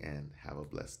coding and have a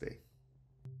blessed day.